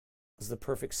was the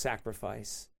perfect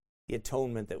sacrifice, the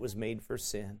atonement that was made for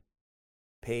sin,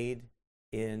 paid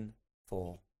in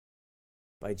full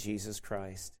by Jesus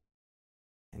Christ.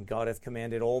 And God hath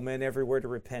commanded all men everywhere to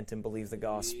repent and believe the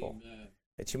gospel. Amen.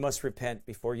 That you must repent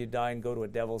before you die and go to a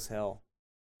devil's hell.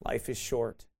 Life is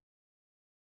short.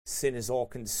 Sin is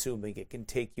all-consuming. It can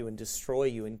take you and destroy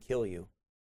you and kill you.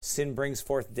 Sin brings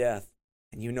forth death,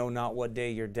 and you know not what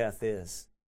day your death is.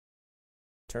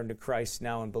 Turn to Christ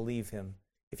now and believe Him.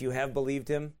 If you have believed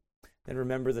Him, then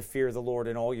remember the fear of the Lord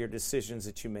in all your decisions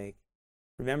that you make.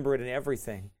 Remember it in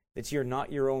everything, that you're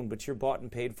not your own, but you're bought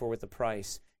and paid for with a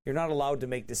price. You're not allowed to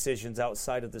make decisions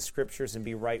outside of the Scriptures and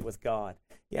be right with God.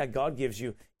 Yeah, God gives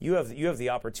you have the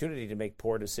opportunity to make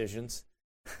poor decisions.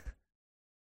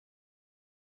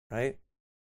 Right?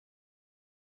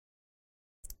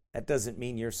 That doesn't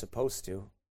mean you're supposed to.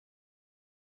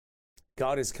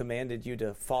 God has commanded you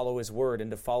to follow His word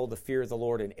and to follow the fear of the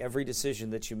Lord in every decision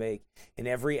that you make, in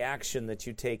every action that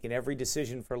you take, in every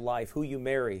decision for life, who you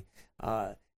marry,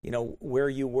 where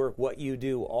you work, what you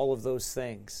do, all of those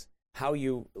things, how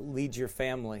you lead your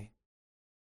family,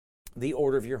 the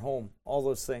order of your home, all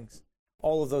those things.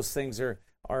 All of those things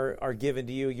are given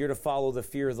to you. You're to follow the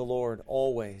fear of the Lord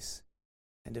always,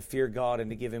 and to fear God and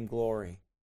to give Him glory.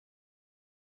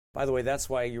 By the way, that's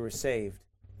why you were saved.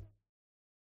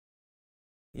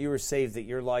 You were saved that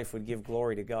your life would give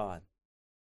glory to God.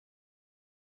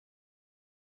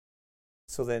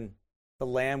 So then the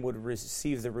Lamb would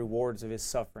receive the rewards of His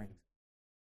suffering.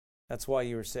 That's why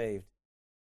you were saved.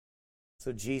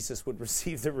 So Jesus would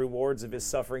receive the rewards of His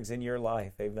sufferings in your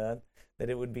life. Amen? That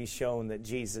it would be shown that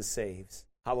Jesus saves.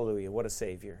 Hallelujah. What a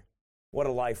Savior. What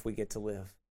a life we get to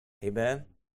live. Amen?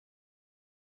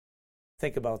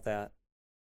 Think about that.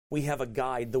 We have a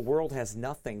guide. The world has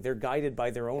nothing. They're guided by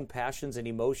their own passions and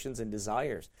emotions and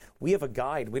desires. We have a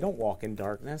guide. We don't walk in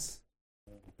darkness.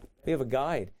 We have a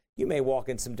guide. You may walk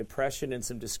in some depression and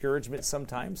some discouragement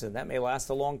sometimes, and that may last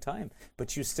a long time,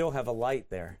 but you still have a light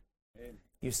there.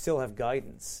 You still have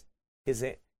guidance. His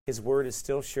word is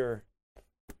still sure.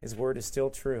 His word is still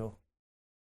true,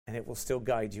 and it will still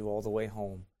guide you all the way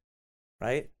home.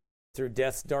 Right? Through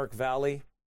death's dark valley,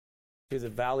 through the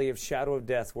valley of shadow of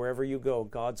death, wherever you go,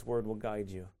 God's word will guide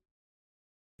you.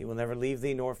 He will never leave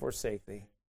thee nor forsake thee.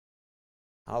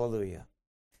 Hallelujah.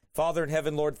 Father in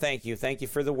heaven, Lord, thank you. Thank you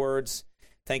for the words.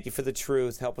 Thank you for the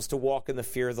truth. Help us to walk in the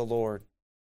fear of the Lord.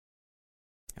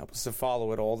 Help us to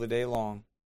follow it all the day long.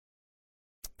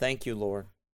 Thank you, Lord,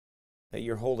 that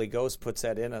your Holy Ghost puts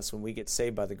that in us when we get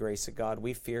saved by the grace of God.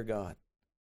 We fear God.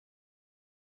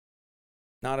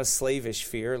 Not a slavish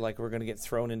fear like we're going to get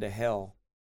thrown into hell,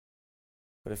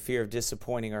 but a fear of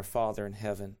disappointing our Father in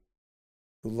heaven,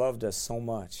 who loved us so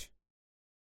much,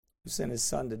 who sent His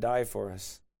Son to die for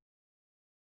us.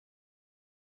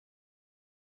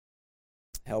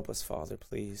 Help us, Father,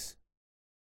 please.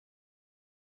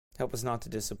 Help us not to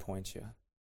disappoint you.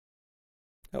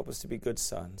 Help us to be good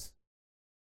sons,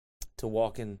 to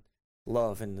walk in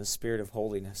love and the spirit of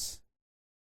holiness.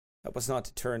 Help us not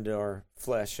to turn to our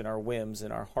flesh and our whims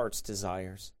and our heart's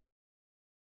desires,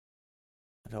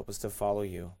 but help us to follow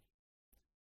you.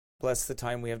 Bless the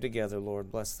time we have together,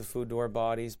 Lord. Bless the food to our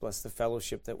bodies. Bless the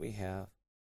fellowship that we have.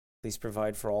 Please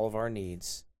provide for all of our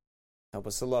needs. Help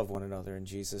us to love one another in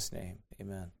Jesus' name.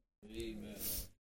 Amen. Amen.